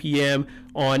 4:30 p.m.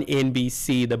 on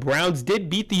NBC. The Browns did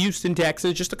beat the Houston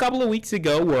Texans just a couple of weeks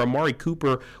ago, where Amari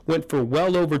Cooper went for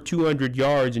well over 200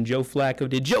 yards, and Joe Flacco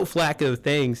did Joe Flacco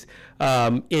things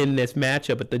in this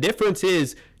matchup. But the difference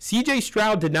is C.J.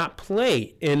 Stroud did not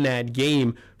play in that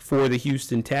game for the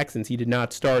Houston Texans. He did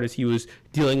not start as he was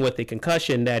dealing with a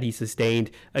concussion that he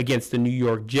sustained against the New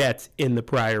York Jets in the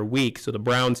prior week. So the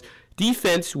Browns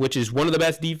defense, which is one of the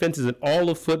best defenses in all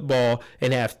of football,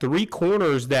 and have 3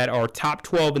 corners that are top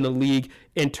 12 in the league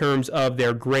in terms of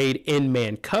their grade in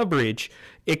man coverage,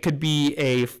 it could be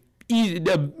a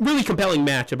really compelling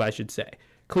matchup, I should say.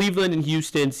 Cleveland and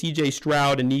Houston, C.J.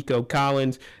 Stroud and Nico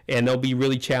Collins, and they'll be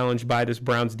really challenged by this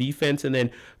Browns defense. And then,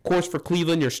 of course, for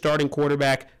Cleveland, your starting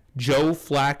quarterback, Joe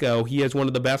Flacco. He has one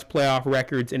of the best playoff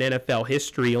records in NFL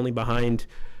history, only behind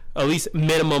at least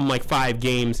minimum like 5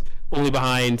 games, only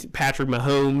behind Patrick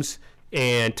Mahomes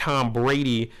and Tom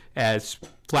Brady. As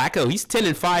Flacco, he's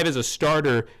 10-5 as a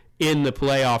starter in the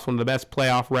playoffs, one of the best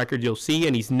playoff records you'll see,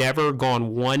 and he's never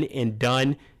gone one and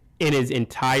done in his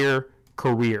entire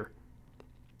career.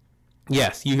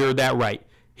 Yes, you heard that right.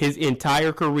 His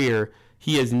entire career,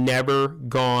 he has never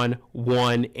gone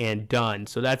one and done.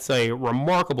 So that's a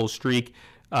remarkable streak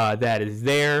that is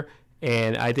there,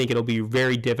 and I think it'll be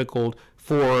very difficult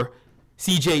for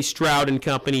C.J. Stroud and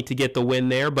company to get the win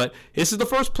there. But this is the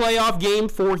first playoff game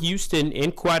for Houston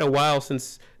in quite a while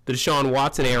since the Deshaun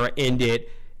Watson era ended,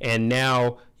 and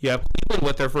now you have Cleveland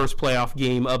with their first playoff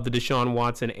game of the Deshaun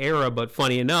Watson era. But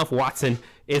funny enough, Watson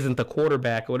isn't the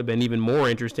quarterback. It would have been even more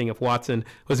interesting if Watson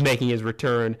was making his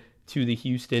return to the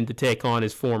Houston to take on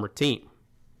his former team.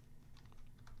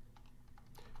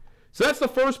 So that's the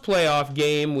first playoff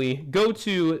game. We go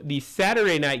to the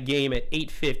Saturday night game at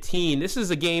 8:15. This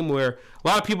is a game where a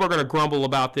lot of people are going to grumble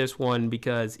about this one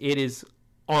because it is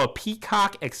a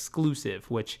Peacock exclusive,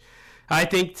 which I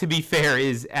think, to be fair,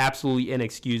 is absolutely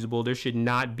inexcusable. There should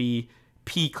not be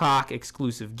Peacock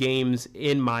exclusive games,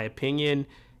 in my opinion.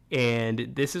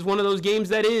 And this is one of those games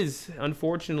that is,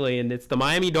 unfortunately, and it's the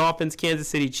Miami Dolphins, Kansas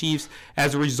City Chiefs.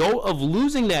 As a result of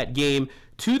losing that game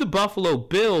to the Buffalo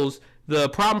Bills, the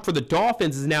problem for the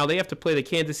Dolphins is now they have to play the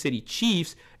Kansas City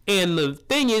Chiefs. And the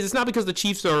thing is, it's not because the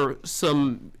Chiefs are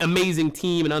some amazing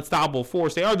team and unstoppable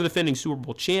force. They are the defending Super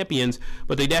Bowl champions,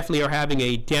 but they definitely are having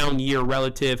a down year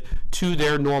relative to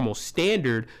their normal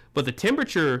standard. But the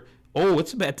temperature,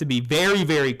 it's about to be very,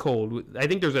 very cold. I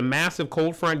think there's a massive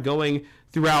cold front going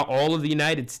throughout all of the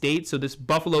United States. So this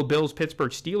Buffalo Bills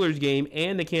Pittsburgh Steelers game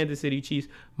and the Kansas City Chiefs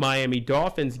Miami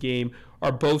Dolphins game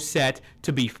are both set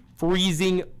to be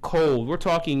freezing cold. We're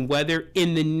talking weather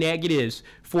in the negatives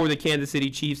for the Kansas City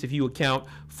Chiefs if you account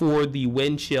for the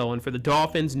wind chill. And for the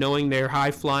Dolphins, knowing their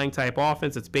high-flying type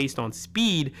offense that's based on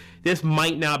speed, this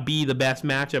might not be the best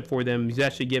matchup for them,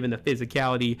 especially given the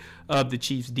physicality of the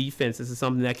Chiefs' defense. This is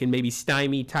something that can maybe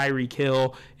stymie Tyreek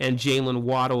Hill and Jalen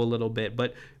Waddle a little bit.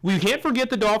 But we can't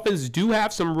forget the Dolphins do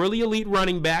have some really elite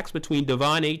running backs between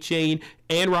Devon Achane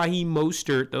and Raheem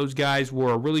Mostert. Those guys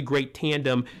were a really great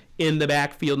tandem in the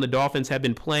backfield, and the Dolphins have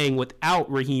been playing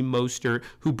without Raheem Mostert,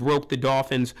 who broke the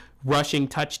Dolphins' rushing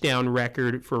touchdown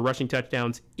record for rushing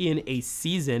touchdowns in a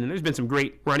season. And there's been some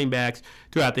great running backs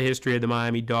throughout the history of the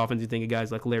Miami Dolphins. You think of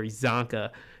guys like Larry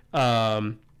Zonka,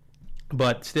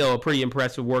 but still pretty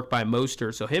impressive work by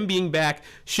Mostert. So him being back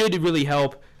should really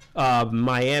help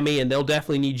Miami, and they'll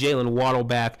definitely need Jalen Waddle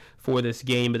back for this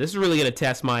game. But this is really going to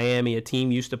test Miami. A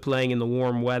team used to playing in the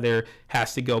warm weather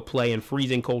has to go play in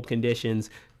freezing cold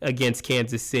conditions against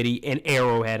Kansas City and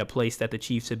Arrowhead, a place that the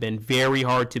Chiefs have been very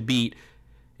hard to beat.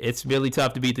 It's really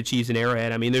tough to beat the Chiefs in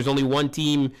Arrowhead. I mean, there's only one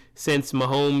team since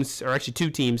Mahomes, or actually two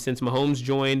teams since Mahomes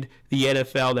joined the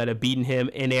NFL that have beaten him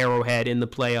in Arrowhead in the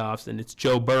playoffs, and it's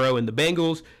Joe Burrow and the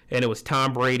Bengals, and it was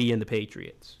Tom Brady and the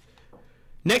Patriots.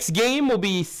 Next game will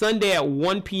be Sunday at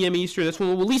 1 p.m. Eastern. This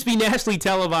one will at least be nationally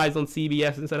televised on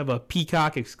CBS instead of a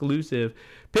Peacock exclusive.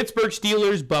 Pittsburgh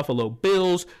Steelers, Buffalo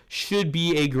Bills should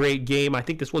be a great game. I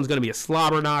think this one's going to be a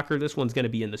slobber knocker. This one's going to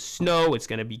be in the snow. It's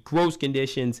going to be gross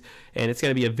conditions, and it's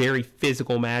going to be a very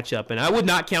physical matchup. And I would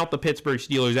not count the Pittsburgh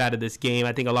Steelers out of this game.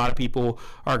 I think a lot of people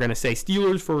are going to say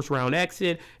Steelers first-round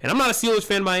exit. And I'm not a Steelers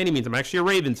fan by any means. I'm actually a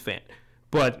Ravens fan.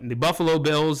 But the Buffalo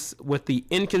Bills, with the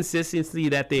inconsistency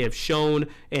that they have shown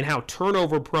and how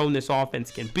turnover-prone this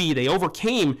offense can be, they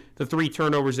overcame the 3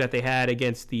 turnovers that they had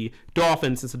against the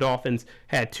Dolphins, since the Dolphins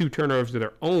had 2 turnovers of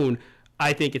their own.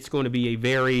 I think it's going to be a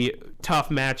very tough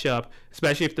matchup,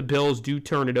 especially if the Bills do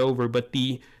turn it over. But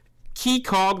the key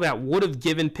cog that would have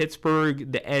given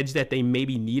Pittsburgh the edge that they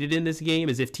maybe needed in this game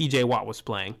is if TJ Watt was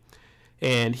playing.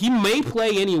 And he may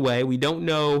play anyway. We don't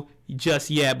know just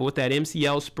yet, but with that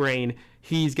MCL sprain,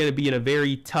 he's going to be in a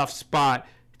very tough spot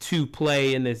to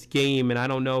play in this game, and I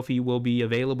don't know if he will be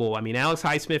available. I mean, Alex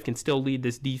Highsmith can still lead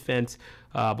this defense,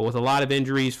 but with a lot of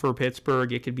injuries for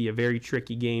Pittsburgh, it could be a very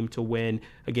tricky game to win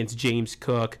against James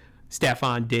Cook,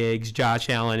 Stephon Diggs, Josh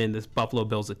Allen in this Buffalo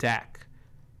Bills attack.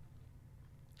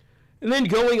 And then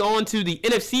going on to the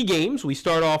NFC games, we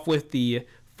start off with the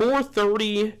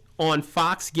 4:30 on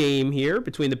Fox game here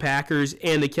between the Packers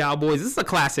and the Cowboys. This is a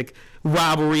classic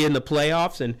rivalry in the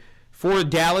playoffs, and for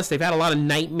Dallas, they've had a lot of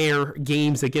nightmare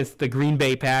games against the Green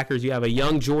Bay Packers. You have a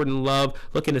young Jordan Love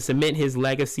looking to cement his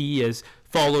legacy as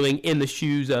following in the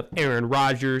shoes of Aaron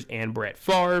Rodgers and Brett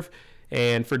Favre.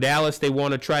 And for Dallas, they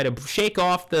want to try to shake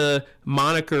off the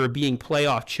moniker of being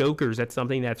playoff chokers. That's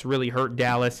something that's really hurt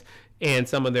Dallas and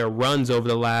some of their runs over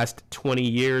the last 20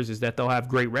 years, is that they'll have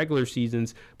great regular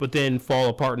seasons, but then fall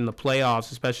apart in the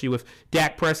playoffs, especially with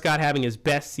Dak Prescott having his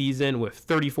best season with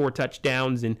 34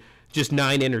 touchdowns and just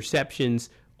 9 interceptions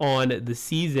on the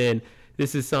season.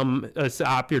 This is some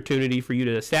opportunity for you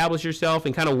to establish yourself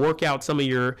and kind of work out some of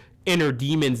your inner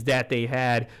demons that they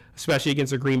had, especially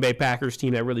against the Green Bay Packers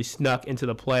team that really snuck into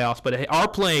the playoffs, but are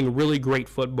playing really great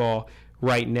football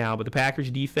right now. But the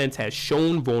Packers defense has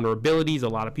shown vulnerabilities. A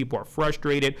lot of people are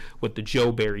frustrated with the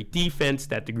Joe Barry defense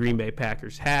that the Green Bay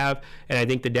Packers have, and I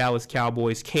think the Dallas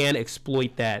Cowboys can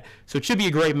exploit that. So it should be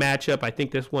a great matchup. I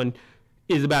think this one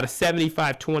is about a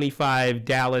 75-25.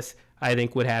 Dallas, I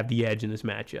think, would have the edge in this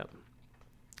matchup.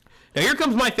 Now here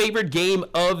comes my favorite game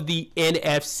of the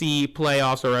NFC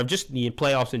playoffs, or of just the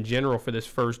playoffs in general for this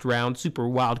first round, Super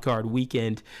Wildcard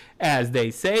Weekend, as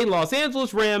they say. Los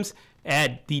Angeles Rams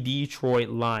at the Detroit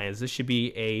Lions. This should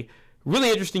be a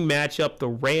really interesting matchup. The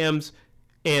Rams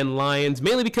and Lions,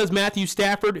 mainly because Matthew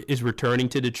Stafford is returning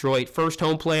to Detroit. First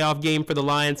home playoff game for the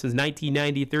Lions since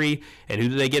 1993. And who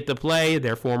do they get to play?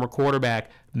 Their former quarterback,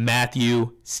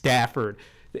 Matthew Stafford.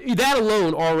 That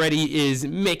alone already is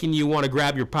making you want to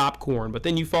grab your popcorn. But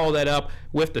then you follow that up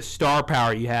with the star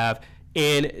power you have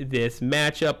in this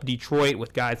matchup. Detroit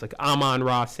with guys like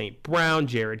Amon-Ra St. Brown,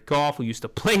 Jared Goff, who used to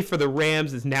play for the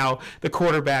Rams, is now the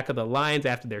quarterback of the Lions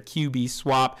after their QB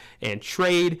swap and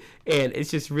trade. And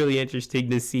it's just really interesting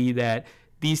to see that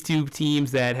these two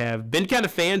teams that have been kind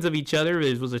of fans of each other,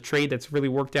 it was a trade that's really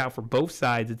worked out for both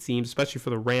sides, it seems, especially for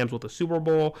the Rams with the Super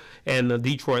Bowl and the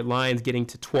Detroit Lions getting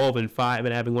to 12-5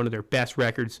 and having one of their best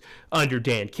records under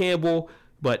Dan Campbell.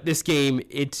 But this game,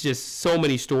 it's just so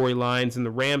many storylines, and the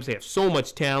Rams, they have so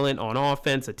much talent on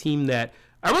offense, a team that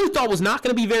I really thought was not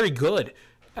going to be very good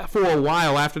for a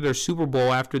while after their Super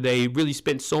Bowl, after they really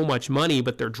spent so much money,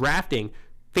 but they're drafting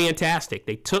fantastic.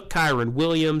 They took Kyron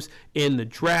Williams in the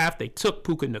draft. They took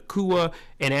Puka Nacua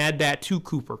and add that to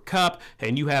Cooper Kupp,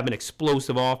 and you have an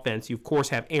explosive offense. You, of course,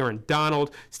 have Aaron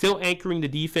Donald still anchoring the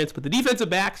defense, but the defensive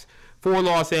backs for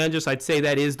Los Angeles, I'd say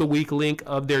that is the weak link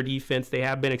of their defense. They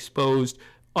have been exposed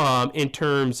in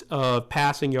terms of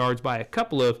passing yards by a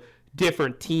couple of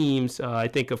different teams. I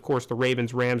think, of course, the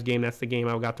Ravens-Rams game, that's the game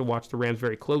I got to watch the Rams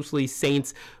very closely.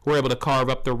 Saints were able to carve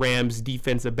up the Rams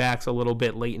defensive backs a little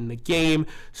bit late in the game.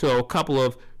 So a couple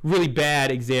of really bad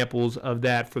examples of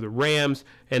that for the Rams.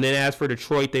 And then as for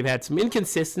Detroit, they've had some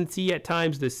inconsistency at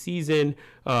times this season.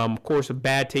 Of course, a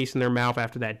bad taste in their mouth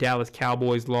after that Dallas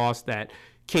Cowboys loss that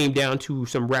came down to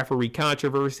some referee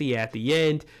controversy at the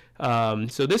end.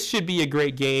 So this should be a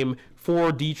great game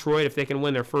for Detroit. If they can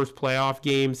win their first playoff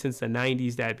game since the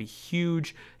 90s, that'd be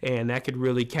huge, and that could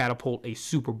really catapult a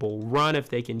Super Bowl run if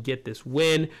they can get this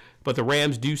win. But the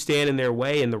Rams do stand in their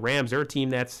way, and the Rams are a team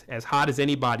that's as hot as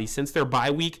anybody. Since their bye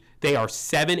week, they are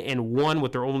 7-1,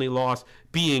 with their only loss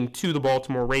being to the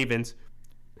Baltimore Ravens,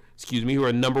 who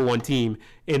are the number one team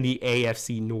in the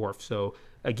AFC North. So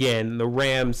again, the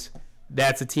Rams,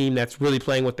 that's a team that's really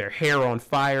playing with their hair on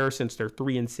fire since their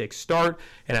 3-6 start,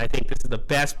 and I think this is the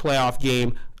best playoff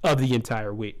game of the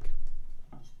entire week.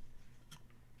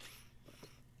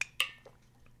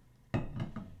 And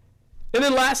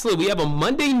then lastly, we have a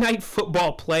Monday Night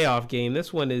Football playoff game.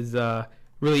 This one is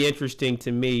really interesting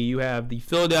to me. You have the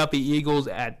Philadelphia Eagles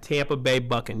at Tampa Bay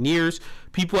Buccaneers.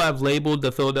 People have labeled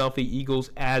the Philadelphia Eagles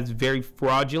as very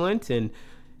fraudulent, and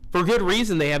for good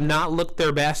reason. They have not looked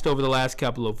their best over the last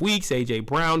couple of weeks. A.J.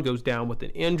 Brown goes down with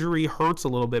an injury, hurts a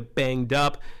little bit banged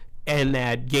up, and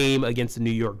that game against the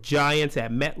New York Giants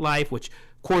at MetLife, which,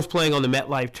 of course, playing on the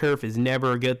MetLife turf is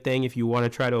never a good thing if you want to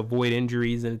try to avoid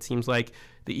injuries, and it seems like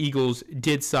the Eagles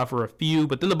did suffer a few.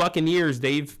 But then the Buccaneers,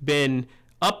 they've been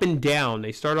up and down.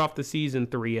 They start off the season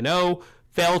 3-0,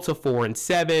 fell to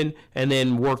 4-7, and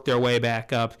then worked their way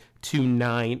back up to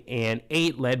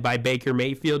 9-8, led by Baker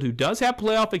Mayfield, who does have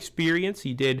playoff experience.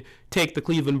 He did take the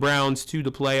Cleveland Browns to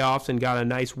the playoffs and got a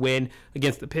nice win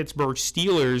against the Pittsburgh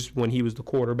Steelers when he was the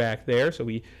quarterback there. So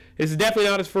this is definitely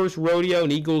not his first rodeo,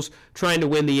 and Eagles trying to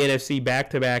win the NFC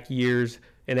back-to-back years,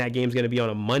 and that game's going to be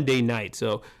on a Monday night.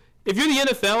 So if you're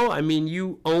the NFL, I mean,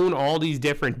 you own all these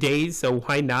different days, so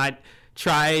why not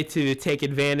try to take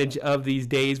advantage of these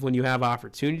days when you have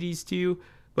opportunities to?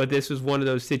 But this was one of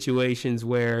those situations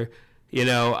where,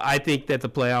 I think that the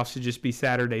playoffs should just be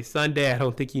Saturday, Sunday. I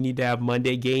don't think you need to have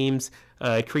Monday games.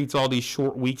 It creates all these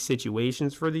short week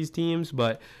situations for these teams.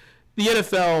 But the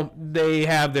NFL, they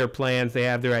have their plans, they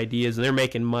have their ideas, and they're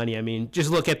making money. I mean, just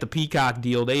look at the Peacock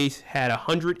deal. They had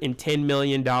 $110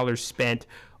 million spent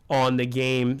on the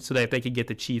game so that they could get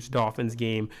the Chiefs-Dolphins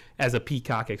game as a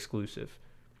Peacock exclusive.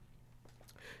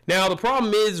 Now, the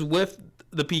problem is with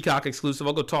the Peacock exclusive,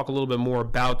 I'll go talk a little bit more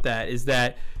about that, is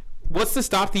that what's to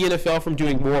stop the NFL from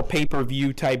doing more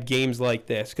pay-per-view type games like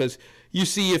this? Because you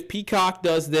see, if Peacock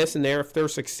does this and if they're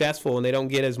successful and they don't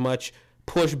get as much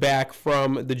pushback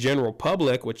from the general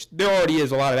public, which there already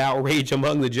is a lot of outrage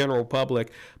among the general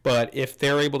public, but if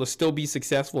they're able to still be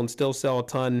successful and still sell a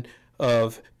ton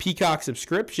of Peacock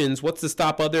subscriptions, what's to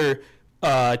stop other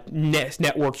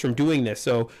networks from doing this?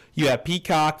 So you have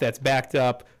Peacock that's backed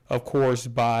up, of course,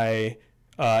 by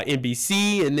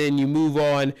NBC, and then you move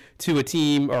on to a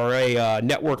team or a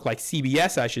network like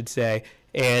CBS, I should say,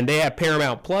 and they have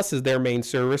Paramount Plus as their main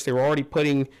service. They were already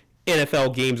putting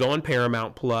NFL games on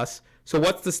Paramount Plus. So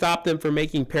what's to stop them from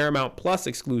making Paramount Plus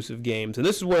exclusive games? And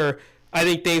this is where I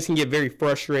think things can get very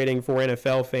frustrating for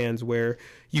NFL fans, where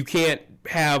you can't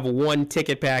have one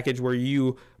ticket package where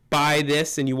you buy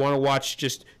this and you want to watch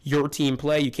just your team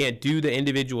play. You can't do the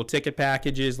individual ticket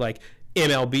packages like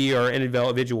MLB or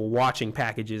individual watching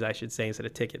packages, I should say, instead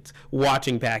of tickets.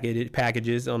 Watching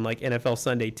packages on like NFL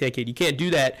Sunday Ticket. You can't do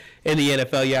that in the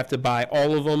NFL. You have to buy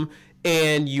all of them,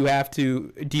 and you have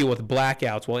to deal with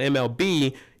blackouts. While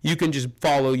MLB, you can just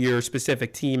follow your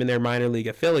specific team and their minor league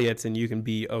affiliates, and you can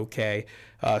be okay.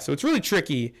 So it's really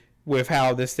tricky with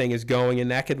how this thing is going,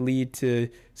 and that could lead to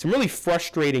some really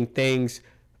frustrating things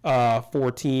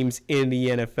for teams in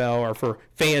the NFL, or for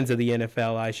fans of the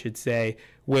NFL, I should say,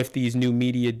 with these new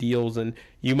media deals. And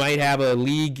you might have a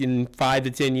league in 5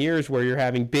 to 10 years where you're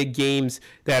having big games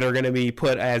that are going to be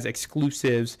put as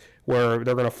exclusives, where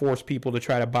they're going to force people to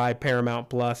try to buy Paramount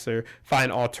Plus or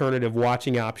find alternative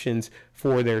watching options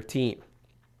for their team.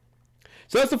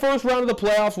 So that's the first round of the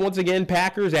playoffs. Once again,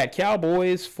 Packers at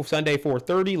Cowboys for Sunday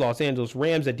 4:30. Los Angeles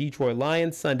Rams at Detroit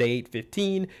Lions Sunday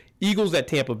 8:15. Eagles at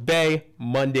Tampa Bay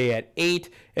Monday at 8.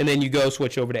 And then you go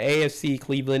switch over to AFC.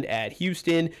 Cleveland at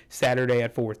Houston Saturday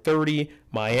at 4:30.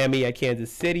 Miami at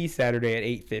Kansas City Saturday at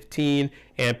 8:15.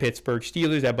 And Pittsburgh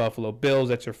Steelers at Buffalo Bills.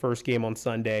 That's their first game on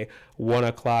Sunday, 1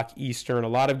 o'clock Eastern. A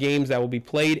lot of games that will be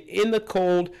played in the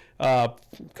cold. A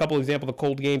couple examples of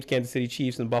cold games: Kansas City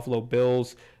Chiefs and Buffalo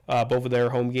Bills. Both of their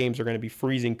home games are going to be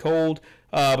freezing cold,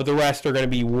 but the rest are going to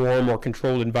be warm or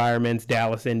controlled environments.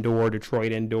 Dallas indoor,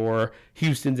 Detroit indoor,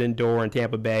 Houston's indoor, and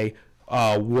Tampa Bay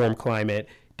warm climate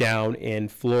down in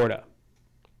Florida.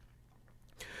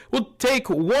 We'll take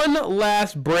one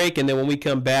last break, and then when we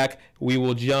come back, we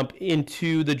will jump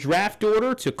into the draft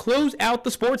order to close out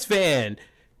the Sports Fan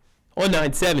on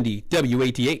 970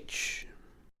 WATH.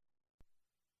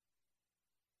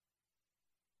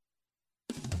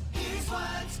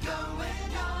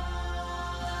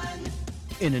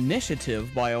 An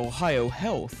initiative by Ohio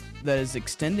Health that is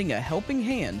extending a helping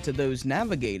hand to those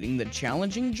navigating the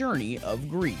challenging journey of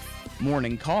grief.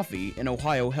 Morning Coffee, an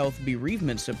Ohio Health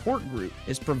bereavement support group,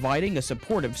 is providing a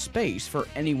supportive space for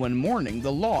anyone mourning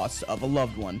the loss of a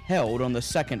loved one, held on the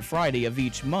second Friday of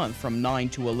each month from 9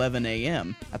 to 11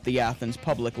 a.m. at the Athens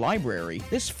Public Library.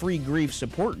 This free grief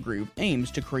support group aims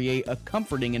to create a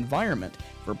comforting environment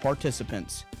for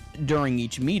participants. During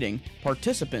each meeting,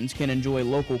 participants can enjoy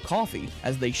local coffee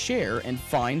as they share and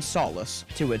find solace.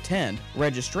 To attend,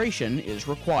 registration is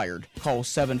required. Call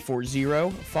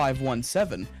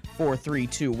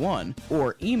 740-517-4321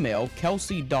 or email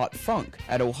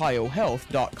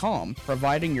kelsey.funk@ohiohealth.com,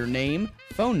 providing your name,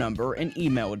 phone number, and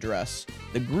email address.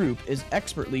 The group is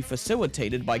expertly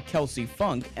facilitated by Kelsey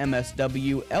Funk,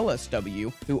 MSW,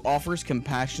 LSW, who offers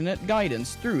compassionate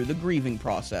guidance through the grieving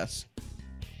process.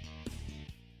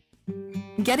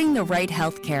 Getting the right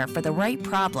health care for the right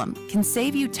problem can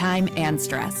save you time and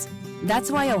stress. That's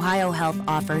why Ohio Health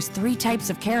offers 3 types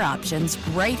of care options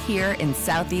right here in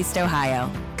Southeast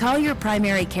Ohio. Call your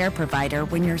primary care provider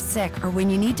when you're sick or when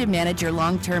you need to manage your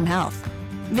long-term health.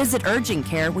 Visit urgent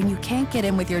care when you can't get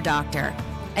in with your doctor.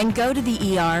 And go to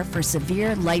the ER for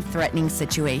severe life-threatening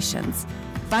situations.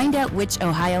 Find out which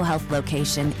Ohio Health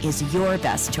location is your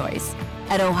best choice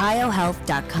at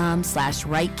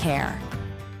ohiohealth.com/rightcare.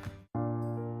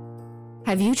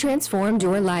 Have you transformed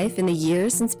your life in the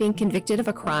years since being convicted of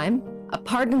a crime? A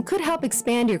pardon could help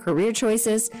expand your career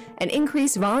choices and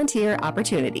increase volunteer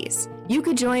opportunities. You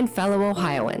could join fellow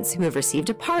Ohioans who have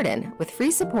received a pardon with free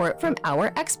support from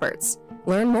our experts.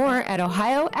 Learn more at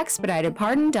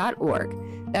ohioexpeditedpardon.org.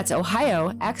 That's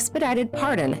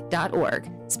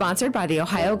ohioexpeditedpardon.org. Sponsored by the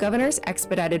Ohio Governor's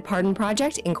Expedited Pardon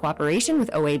Project in cooperation with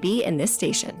OAB and this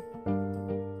station.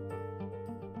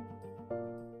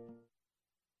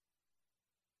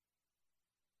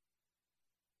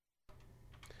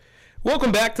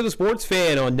 Welcome back to the Sports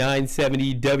Fan on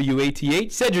 970 WATH.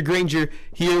 Sedric Granger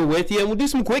here with you, and we'll do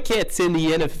some quick hits in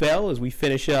the NFL as we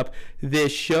finish up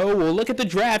this show. We'll look at the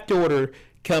draft order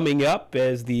coming up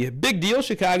as the big deal,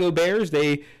 Chicago Bears,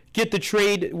 they get the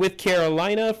trade with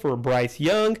Carolina for Bryce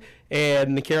Young,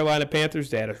 and the Carolina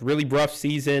Panthers, they had a really rough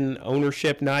season,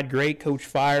 ownership not great, coach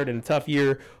fired, and a tough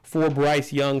year for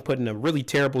Bryce Young, put in a really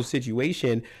terrible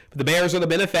situation. But the Bears are the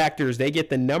benefactors. They get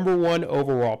the number 1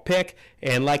 overall pick,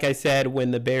 and like I said,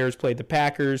 when the Bears played the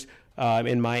Packers,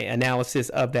 in my analysis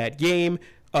of that game,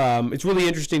 it's really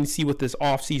interesting to see what this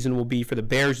offseason will be for the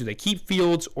Bears. Do they keep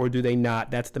Fields or do they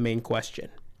not? That's the main question.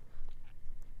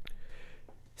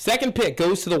 Second pick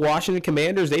goes to the Washington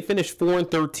Commanders. They finished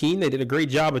 4-13. They did a great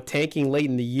job of tanking late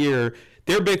in the year.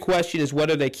 Their big question is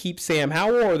whether they keep Sam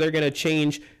Howell or they're going to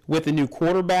change with a new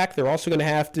quarterback. They're also going to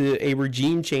have a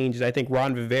regime change. I think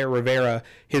Ron Rivera,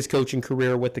 his coaching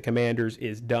career with the Commanders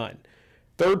is done.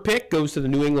 Third pick goes to the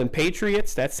New England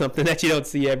Patriots. That's something that you don't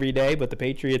see every day, but the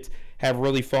Patriots have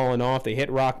really fallen off. They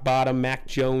hit rock bottom. Mac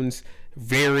Jones,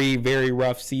 very, very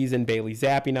rough season. Bailey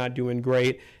Zappi not doing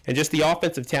great. And just the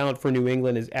offensive talent for New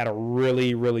England is at a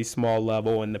really, really small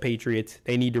level. And the Patriots,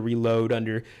 they need to reload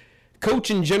under coach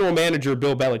and general manager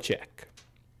Bill Belichick.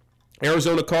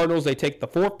 Arizona Cardinals, they take the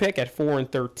 4th pick at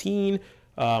 4-13.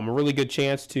 A really good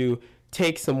chance to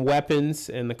take some weapons.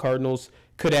 And the Cardinals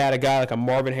could add a guy like a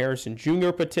Marvin Harrison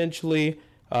Jr. potentially.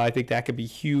 I think that could be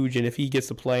huge. And if he gets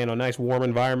to play in a nice warm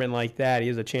environment like that, he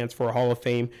has a chance for a Hall of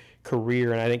Fame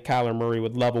career, and I think Kyler Murray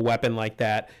would love a weapon like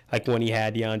that, like when he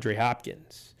had DeAndre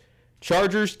Hopkins.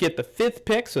 Chargers get the 5th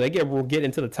pick, so will get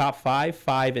into the top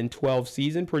 5-12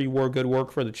 season. Pretty good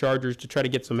work for the Chargers to try to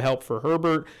get some help for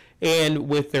Herbert, and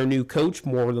with their new coach,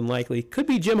 more than likely, could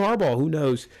be Jim Harbaugh, who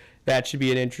knows, That should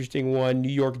be an interesting one.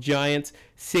 New York Giants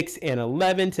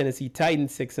 6-11, Tennessee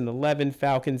Titans 6-11,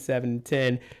 Falcons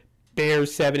 7-10,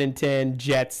 Bears 7-10,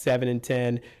 Jets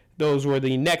 7-10. Those were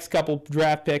the next couple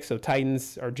draft picks. So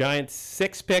Giants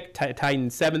 6th pick,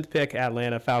 Titans 7th pick,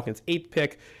 Atlanta Falcons 8th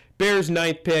pick, Bears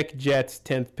 9th pick, Jets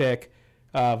 10th pick,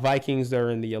 Vikings are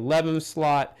in the 11th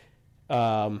slot.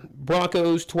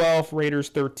 Broncos 12th, Raiders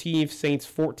 13th, Saints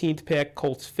 14th pick,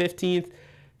 Colts 15th,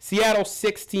 Seattle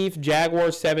 16th,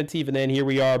 Jaguars 17th, and then here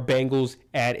we are, Bengals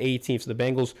at 18th. So the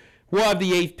Bengals will have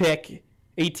the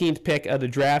 18th pick of the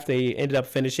draft. They ended up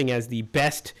finishing as the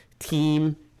best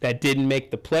team that didn't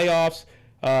make the playoffs.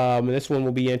 This one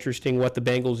will be interesting what the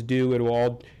Bengals do. It will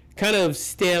all kind of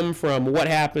stem from what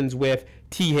happens with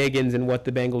T. Higgins and what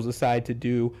the Bengals decide to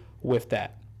do with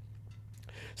that.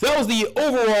 So that was the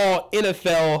overall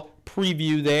NFL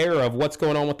preview there of what's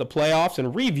going on with the playoffs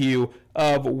and review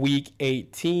of Week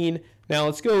 18. Now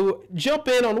let's go jump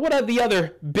in on what are the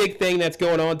other big thing that's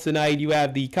going on tonight. You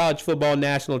have the College Football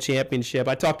National Championship.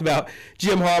 I talked about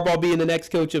Jim Harbaugh being the next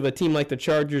coach of a team like the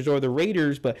Chargers or the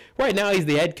Raiders, but right now he's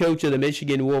the head coach of the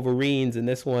Michigan Wolverines, and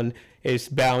this one is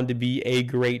bound to be a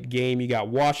great game. You got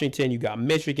Washington, you got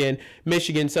Michigan.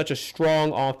 Michigan, such a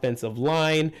strong offensive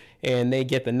line, and they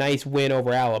get the nice win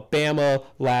over Alabama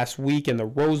last week in the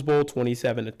Rose Bowl,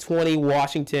 27-20.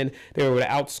 Washington, they were able to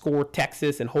outscore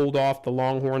Texas and hold off the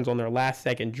Longhorns on their last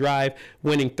second drive,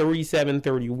 winning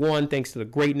 37-31 thanks to the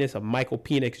greatness of Michael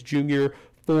Penix Jr.,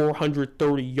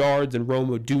 430 yards, and Rome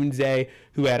Odunze,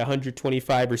 who had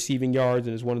 125 receiving yards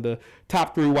and is one of the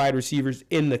top 3 wide receivers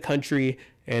in the country.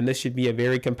 And this should be a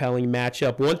very compelling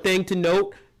matchup. One thing to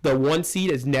note, the 1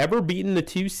 seed has never beaten the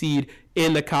 2 seed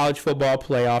in the college football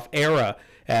playoff era,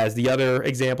 as the other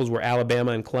examples were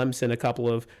Alabama and Clemson, a couple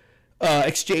of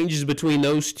exchanges between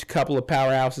those couple of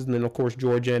powerhouses, and then, of course,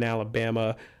 Georgia and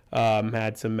Alabama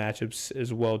had some matchups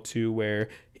as well, too, where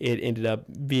it ended up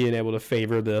being able to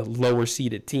favor the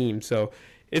lower-seeded team. So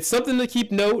it's something to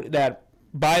keep note that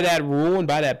by that rule and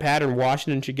by that pattern,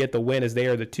 Washington should get the win as they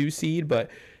are the 2 seed, but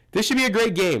this should be a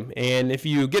great game, and if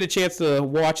you get a chance to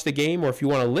watch the game or if you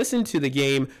want to listen to the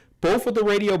game, both of the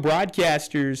radio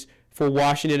broadcasters for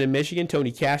Washington and Michigan,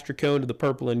 Tony Castricone to the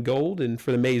purple and gold, and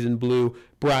for the maize and blue,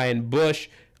 Brian Bush,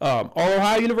 are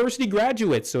Ohio University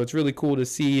graduates, so it's really cool to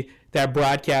see that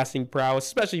broadcasting prowess,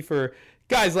 especially for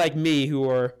guys like me who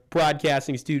are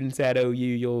broadcasting students at OU.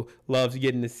 You'll love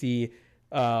getting to see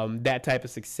that type of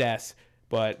success,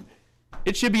 but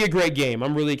it should be a great game.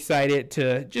 I'm really excited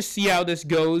to just see how this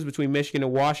goes between Michigan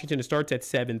and Washington. It starts at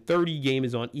 7:30. Game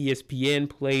is on ESPN,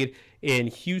 played in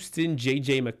Houston.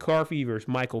 J.J. McCarthy versus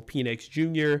Michael Penix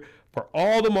Jr. for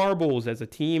all the marbles, as a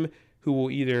team who will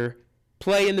either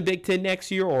play in the Big Ten next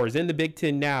year or is in the Big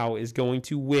Ten now is going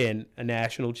to win a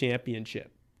national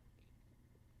championship.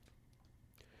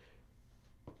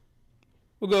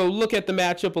 We'll go look at the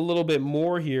matchup a little bit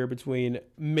more here between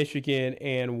Michigan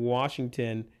and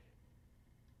Washington.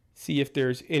 See if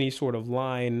there's any sort of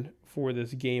line for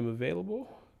this game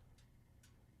available.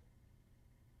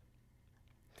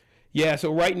 Yeah,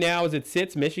 so right now as it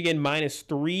sits, Michigan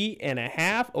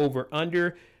 -3.5, over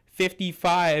under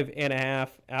 55.5.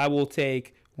 I will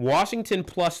take Washington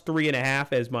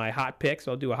 +3.5 as my hot pick.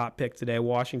 So I'll do a hot pick today.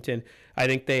 Washington, I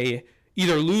think they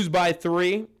either lose by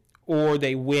 3 or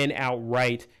they win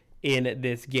outright in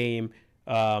this game.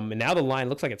 And now the line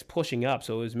looks like it's pushing up.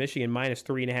 So it was Michigan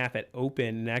 -3.5 at open,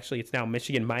 and actually it's now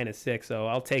Michigan -6. So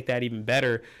I'll take that even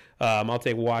better. I'll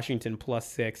take Washington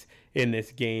 +6 in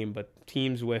this game. But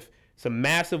teams with some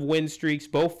massive win streaks,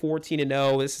 both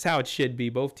 14-0. This is how it should be.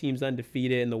 Both teams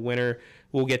undefeated, and the winner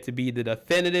will get to be the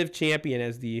definitive champion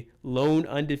as the lone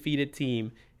undefeated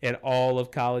team in all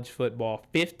of college football.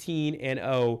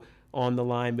 15-0 on the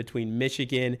line between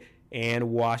Michigan and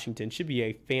Washington. Should be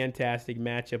a fantastic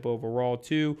matchup overall,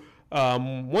 too.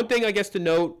 One thing I guess to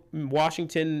note,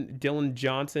 Washington, Dylan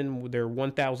Johnson, their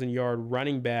 1,000-yard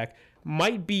running back,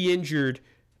 might be injured.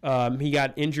 He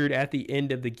got injured at the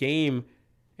end of the game,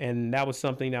 and that was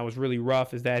something that was really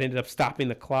rough, as that ended up stopping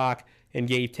the clock and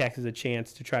gave Texas a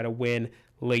chance to try to win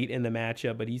late in the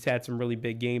matchup. But he's had some really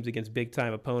big games against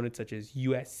big-time opponents such as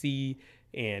USC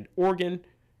and Oregon.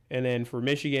 And then for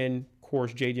Michigan, of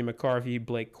course, J.J. McCarthy,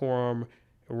 Blake Corum,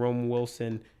 Rome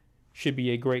Wilson. Should be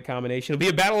a great combination. It'll be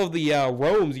a battle of the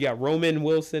Romes. You got Roman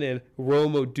Wilson and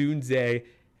Rome Odunze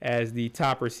as the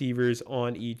top receivers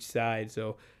on each side.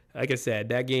 So, like I said,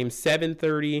 that game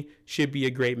 7:30 should be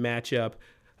a great matchup.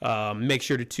 Make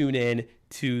sure to tune in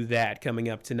to that coming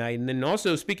up tonight. And then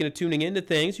also, speaking of tuning into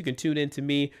things, you can tune in to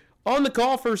me on the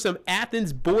call for some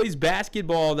Athens boys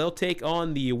basketball. They'll take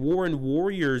on the Warren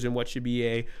Warriors in what should be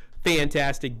a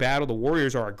fantastic battle. The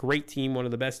Warriors are a great team, one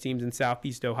of the best teams in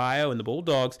Southeast Ohio, and the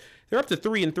Bulldogs, they're up to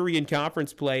 3-3 in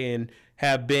conference play and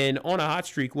have been on a hot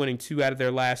streak, winning 2 out of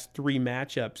their last 3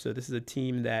 matchups. So this is a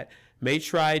team that may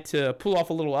try to pull off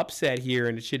a little upset here,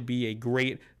 and it should be a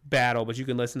great battle. But you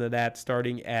can listen to that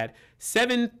starting at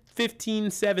 7:15,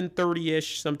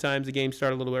 7:30-ish. Sometimes the games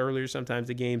start a little earlier. Sometimes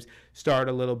the games start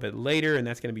a little bit later, and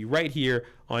that's going to be right here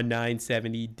on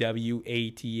 970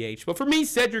 WATH. But for me,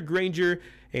 Sedric Granger,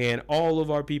 and all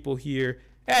of our people here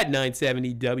at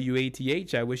 970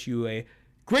 WATH, I wish you a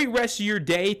great rest of your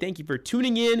day. Thank you for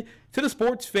tuning in to the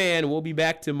Sports Fan. We'll be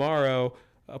back tomorrow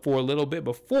for a little bit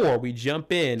before we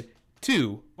jump in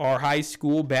to our high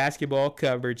school basketball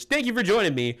coverage. Thank you for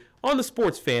joining me on the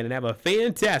Sports Fan, and have a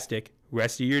fantastic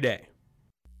rest of your day.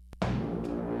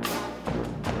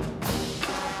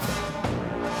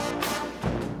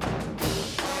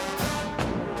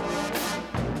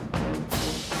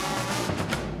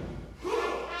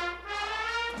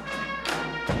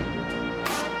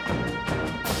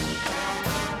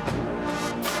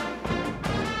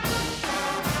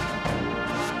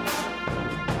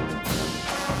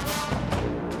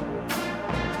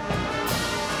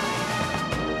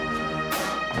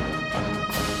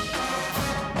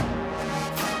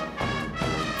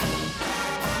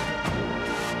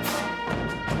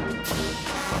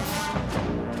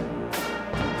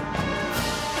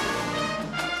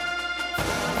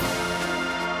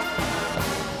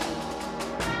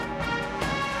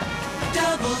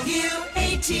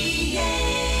 WATH